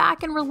sit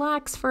back and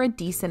relax for a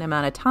decent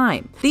amount of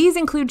time. These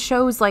include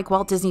shows like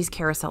Walt Disney's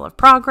Carousel of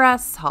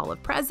Progress, Hall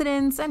of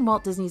Presidents, and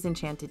Walt Disney's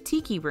Enchanted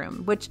Tiki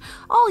Room, which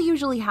all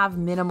usually have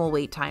minimal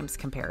wait times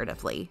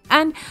comparatively.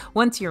 And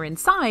once you're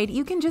inside,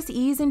 you can just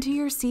ease into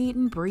your seat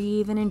and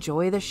breathe and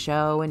enjoy the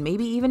show, and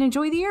maybe even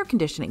enjoy the air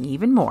conditioning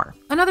even more.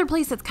 Another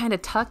place that's kind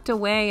of tucked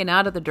away and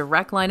out of the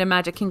direct line of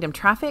Magic Kingdom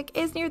traffic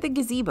is near the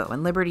gazebo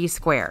in Liberty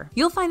Square.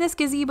 You'll find this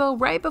gazebo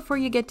right before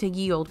you get to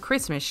Ye Olde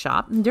Christmas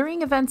Shop.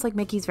 During events like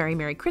Mickey's Very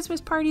Merry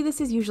Christmas Party,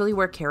 this is usually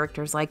where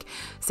characters like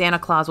Santa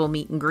Claus will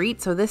meet and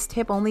greet, so this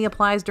tip only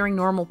applies during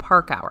normal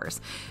park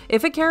hours.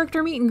 If a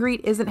character meet and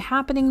greet isn't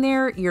happening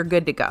there, you're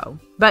good to go.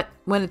 But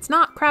when it's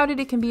not crowded,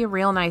 it can be a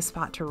real nice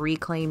spot to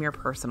reclaim your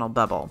personal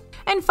bubble.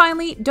 And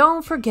finally,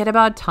 don't forget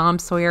about Tom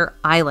Sawyer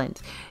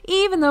Island.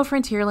 Even though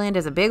Frontierland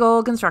is a big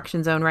old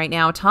construction zone right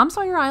now, Tom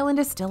Sawyer Island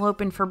is still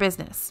open for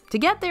business. To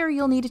get there,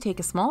 you'll need to take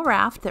a small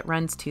raft that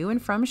runs to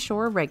and from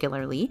shore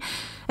regularly.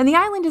 And the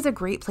island is a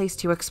great place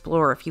to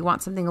explore if you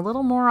want something a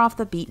little more off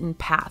the beaten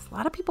path. A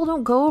lot of people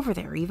don't go over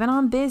there, even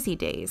on busy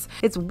days.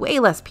 It's way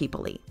less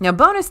people-y. Now,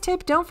 bonus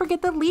tip, don't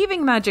forget that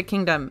leaving Magic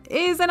Kingdom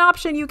is an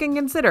option you can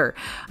consider.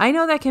 I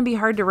know that can be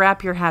hard to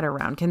wrap your head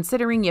around,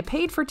 considering you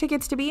paid for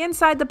tickets to be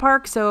inside the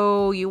park,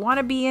 so you want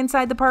to be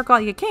inside the park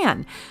all you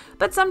can.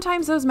 But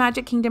sometimes those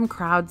Magic Kingdom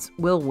crowds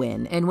will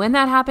win, and when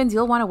that happens,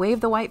 you'll want to wave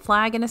the white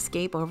flag and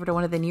escape over to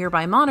one of the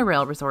nearby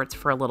monorail resorts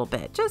for a little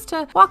bit, just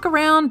to walk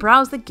around,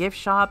 browse the gift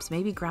shops,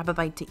 maybe grab a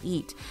bite to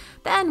eat.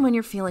 Then, when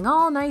you're feeling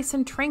all nice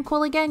and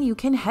tranquil again, you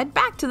can head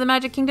back to the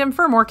Magic Kingdom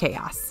for more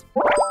chaos.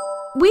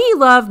 We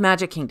love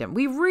Magic Kingdom,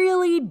 we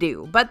really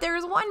do, but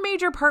there's one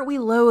major part we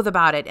loathe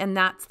about it, and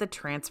that's the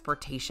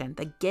transportation,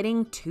 the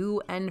getting to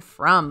and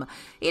from.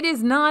 It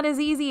is not as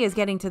easy as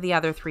getting to the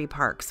other three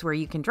parks, where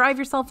you can drive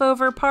yourself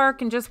over,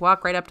 park, and just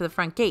walk right up to the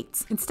front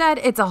gates. Instead,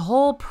 it's a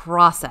whole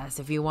process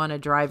if you want to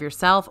drive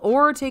yourself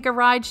or take a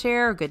ride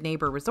share or Good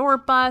Neighbor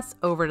Resort bus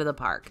over to the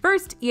park.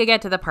 First, you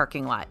get to the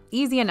parking lot.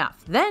 Easy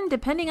enough. Then,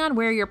 depending on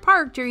where you're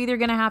parked, you're either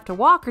going to have to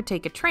walk or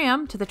take a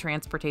tram to the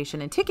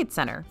Transportation and Ticket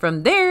Center.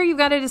 From there, you've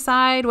got to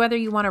decide whether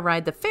you want to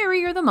ride the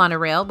ferry or the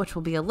monorail, which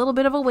will be a little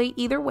bit of a wait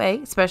either way,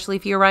 especially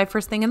if you arrive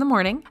first thing in the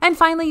morning. And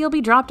finally, you'll be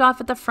dropped off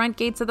at the front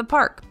gates of the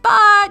park,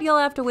 but you'll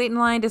have to wait in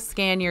line to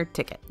scan your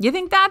ticket. You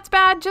think that's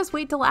bad? Just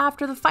wait till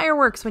after the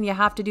fireworks when you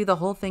have to do the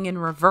whole thing in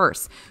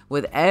reverse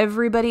with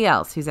everybody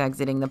else who's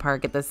exiting the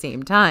park at the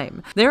same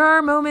time. There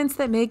are moments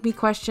that make me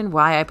question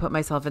why I put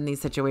myself in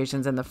these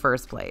situations in the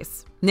first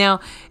place.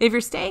 Now, if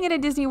you're staying at a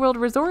Disney World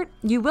resort,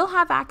 you will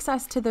have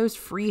access to those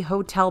free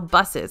hotel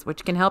buses,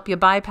 which can help you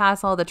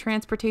bypass all the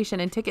transportation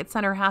and ticket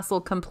center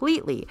hassle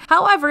completely.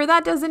 However,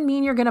 that doesn't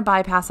mean you're going to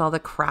bypass all the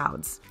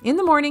crowds. In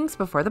the mornings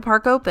before the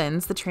park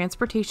opens, the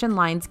transportation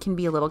lines can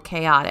be a little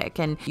chaotic,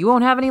 and you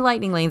won't have any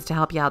lightning lanes to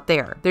help you out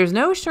there. There's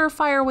no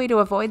surefire way to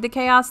avoid the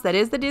chaos that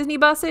is the Disney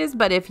buses,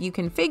 but if you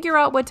can figure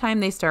out what time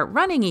they start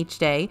running each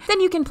day,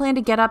 then you can plan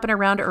to get up and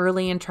around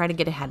early and try to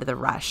get ahead of the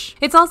rush.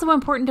 It's also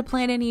important to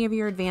plan any of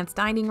your advanced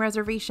dining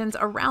reservations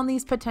around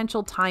these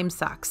potential time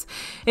sucks.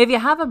 If you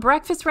have a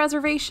breakfast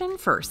reservation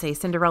for, say,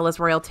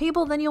 Cinderella's Royal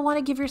Table, then you'll want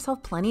to give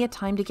yourself plenty of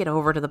time to get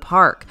over to the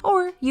park.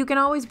 Or you can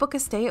always book a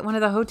stay at one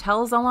of the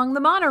hotels along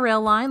the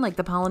monorail line, like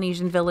the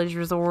Polynesian Village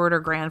Resort or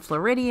Grand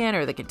Floridian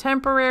or the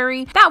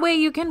Contemporary. That way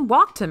you can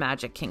walk to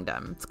Magic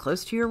Kingdom. It's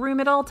close to your room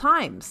at all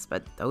times,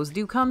 but those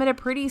do come at a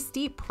pretty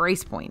steep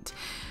price point.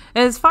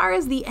 As far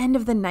as the end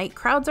of the night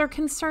crowds are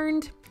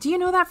concerned, do you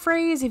know that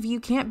phrase, if you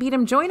can't beat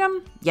 'em, join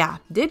 'em? Yeah,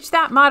 ditch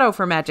that motto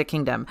for Magic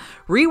Kingdom.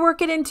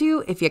 Rework it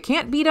into, if you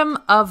can't beat 'em,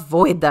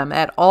 avoid them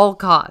at all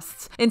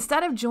costs.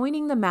 Instead of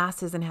joining the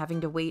masses and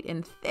having to wait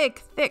in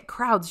thick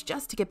crowds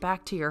just to get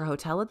back to your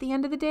hotel at the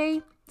end of the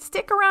day,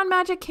 Stick around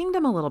Magic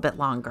Kingdom a little bit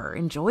longer.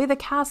 Enjoy the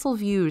castle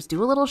views,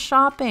 do a little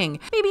shopping,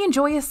 maybe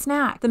enjoy a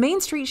snack. The Main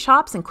Street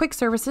shops and quick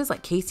services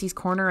like Casey's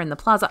Corner and the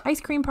Plaza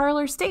Ice Cream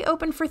Parlor stay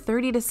open for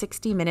 30 to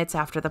 60 minutes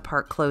after the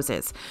park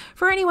closes,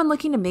 for anyone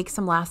looking to make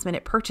some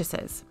last-minute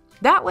purchases.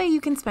 That way you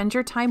can spend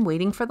your time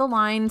waiting for the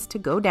lines to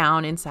go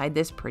down inside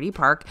this pretty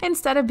park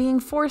instead of being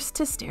forced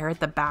to stare at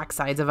the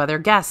backsides of other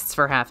guests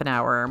for half an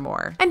hour or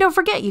more. And don't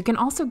forget, you can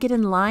also get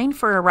in line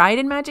for a ride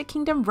in Magic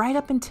Kingdom right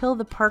up until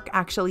the park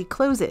actually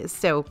closes.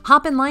 So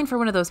hop in line for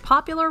one of those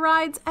popular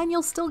rides and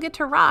you'll still get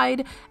to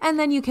ride, and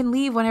then you can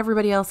leave when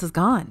everybody else is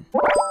gone.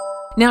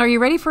 Now, are you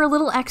ready for a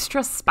little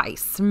extra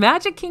spice?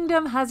 Magic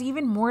Kingdom has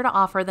even more to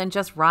offer than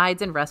just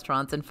rides and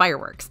restaurants and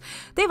fireworks.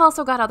 They've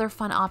also got other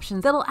fun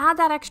options that'll add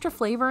that extra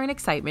flavor and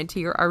excitement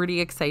to your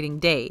already exciting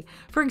day.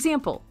 For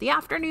example, the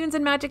afternoons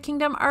in Magic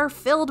Kingdom are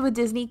filled with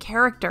Disney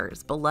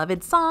characters,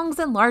 beloved songs,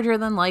 and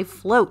larger-than-life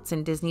floats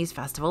in Disney's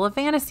Festival of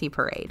Fantasy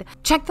parade.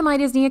 Check the My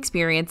Disney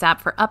Experience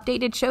app for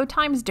updated show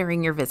times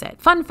during your visit.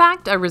 Fun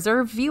fact, a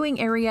reserved viewing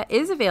area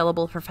is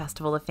available for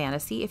Festival of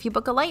Fantasy if you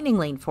book a Lightning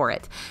Lane for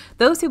it.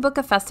 Those who book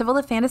a Festival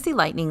of Fantasy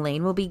Lightning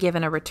Lane will be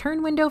given a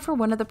return window for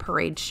one of the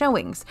parade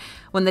showings.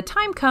 When the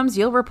time comes,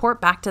 you'll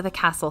report back to the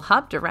Castle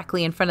Hub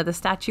directly in front of the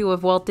statue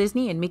of Walt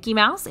Disney and Mickey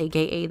Mouse,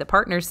 aka the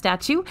Partners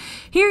statue.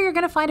 Here you're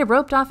going to find a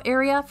roped off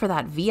area for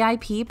that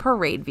VIP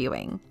parade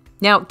viewing.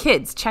 Now,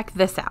 kids, check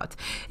this out.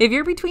 If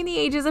you're between the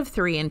ages of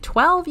 3 and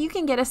 12, you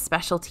can get a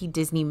specialty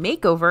Disney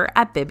makeover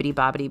at Bibbidi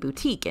Bobbidi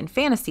Boutique in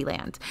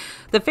Fantasyland.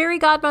 The Fairy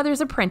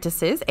Godmother's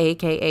apprentices,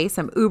 aka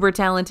some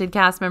uber-talented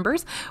cast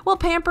members, will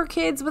pamper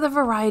kids with a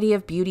variety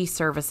of beauty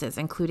services,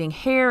 including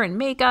hair and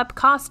makeup,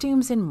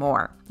 costumes, and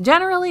more.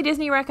 Generally,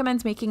 Disney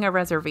recommends making a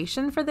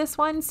reservation for this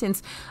one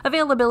since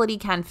availability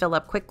can fill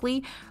up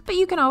quickly, but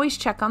you can always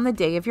check on the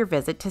day of your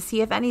visit to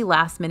see if any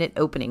last-minute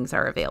openings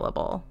are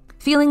available.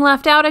 Feeling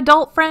left out,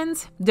 adult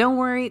friends? Don't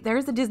worry,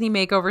 there's a Disney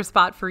makeover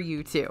spot for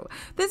you too.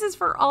 This is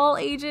for all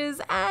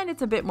ages and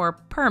it's a bit more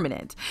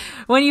permanent.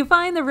 When you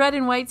find the red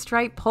and white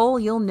striped pole,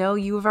 you'll know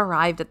you have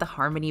arrived at the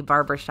Harmony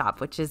Barbershop,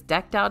 which is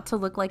decked out to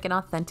look like an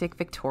authentic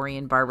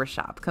Victorian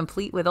barbershop,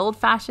 complete with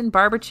old-fashioned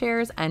barber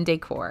chairs and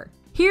decor.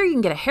 Here you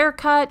can get a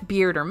haircut,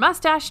 beard, or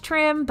mustache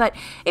trim, but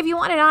if you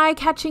want an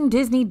eye-catching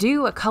Disney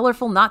do, a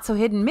colorful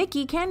not-so-hidden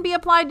Mickey can be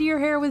applied to your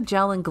hair with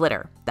gel and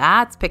glitter.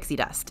 That's pixie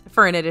dust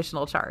for an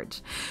additional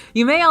charge.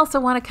 You may also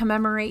want to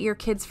commemorate your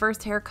kid's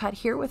first haircut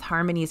here with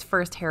Harmony's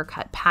First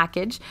Haircut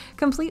Package,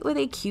 complete with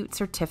a cute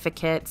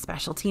certificate,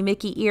 specialty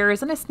Mickey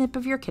ears, and a snip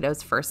of your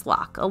kiddo's first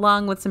lock,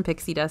 along with some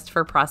pixie dust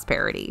for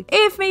prosperity.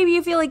 If maybe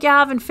you feel like you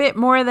haven't fit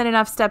more than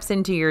enough steps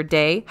into your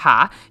day,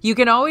 you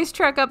can always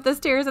trek up the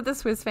stairs at the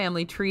Swiss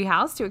Family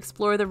Treehouse to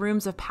explore the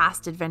rooms of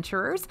past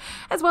adventurers,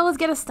 as well as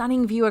get a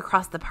stunning view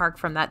across the park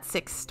from that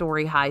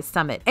 6-story high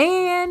summit.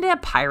 And a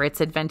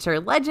Pirate's Adventure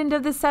Legend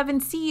of the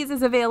Seven Seas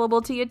is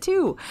available to you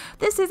too.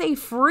 This is a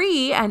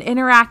free and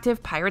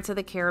interactive Pirates of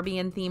the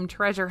Caribbean themed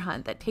treasure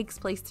hunt that takes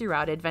place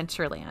throughout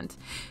Adventureland.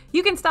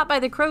 You can stop by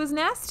the Crow's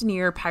Nest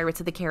near Pirates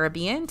of the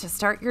Caribbean to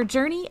start your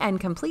journey and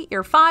complete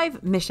your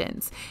 5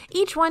 missions.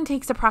 Each one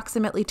takes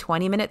approximately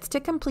 20 minutes to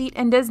complete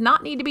and does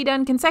not need to be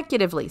done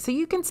consecutively, so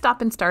you can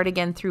stop and start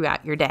again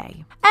throughout your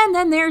day. And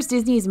then there's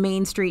Disney's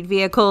Main Street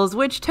vehicles,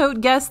 which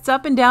tote guests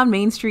up and down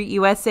Main Street,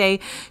 USA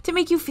to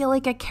make you feel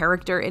like a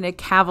character in a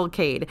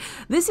cavalcade.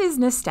 This is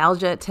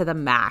nostalgia to the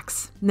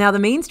max. Now, the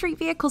Main Street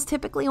vehicles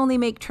typically only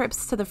make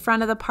trips to the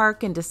front of the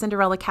park and to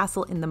Cinderella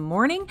Castle in the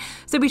morning,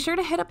 so be sure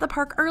to hit up the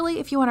park early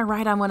if you want to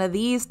ride on one of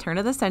these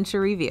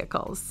turn-of-the-century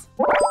vehicles.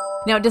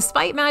 Now,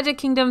 despite Magic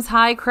Kingdom's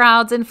high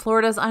crowds and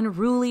Florida's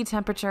unruly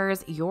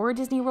temperatures, your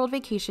Disney World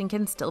vacation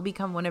can still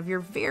become one of your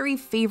very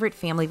favorite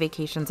family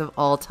vacations of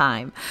all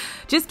time.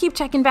 Just keep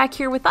checking back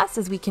here with us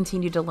as we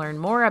continue to learn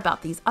more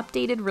about these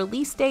updated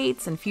release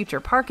dates and future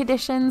park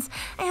additions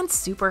and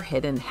super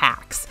hidden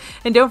hacks.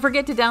 And don't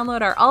forget to download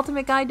our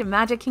Ultimate Guide to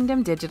Magic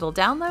Kingdom digital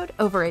download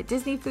over at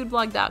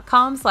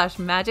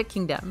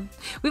disneyfoodblog.com/magickingdom.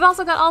 We've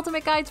also got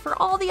ultimate guides for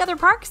all the other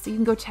parks, so you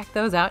can go check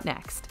those out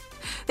next.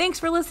 Thanks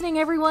for listening,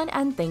 everyone,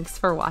 and thanks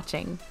for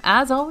watching.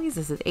 As always,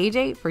 this is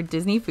AJ for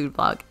Disney Food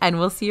Blog, and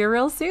we'll see you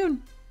real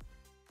soon.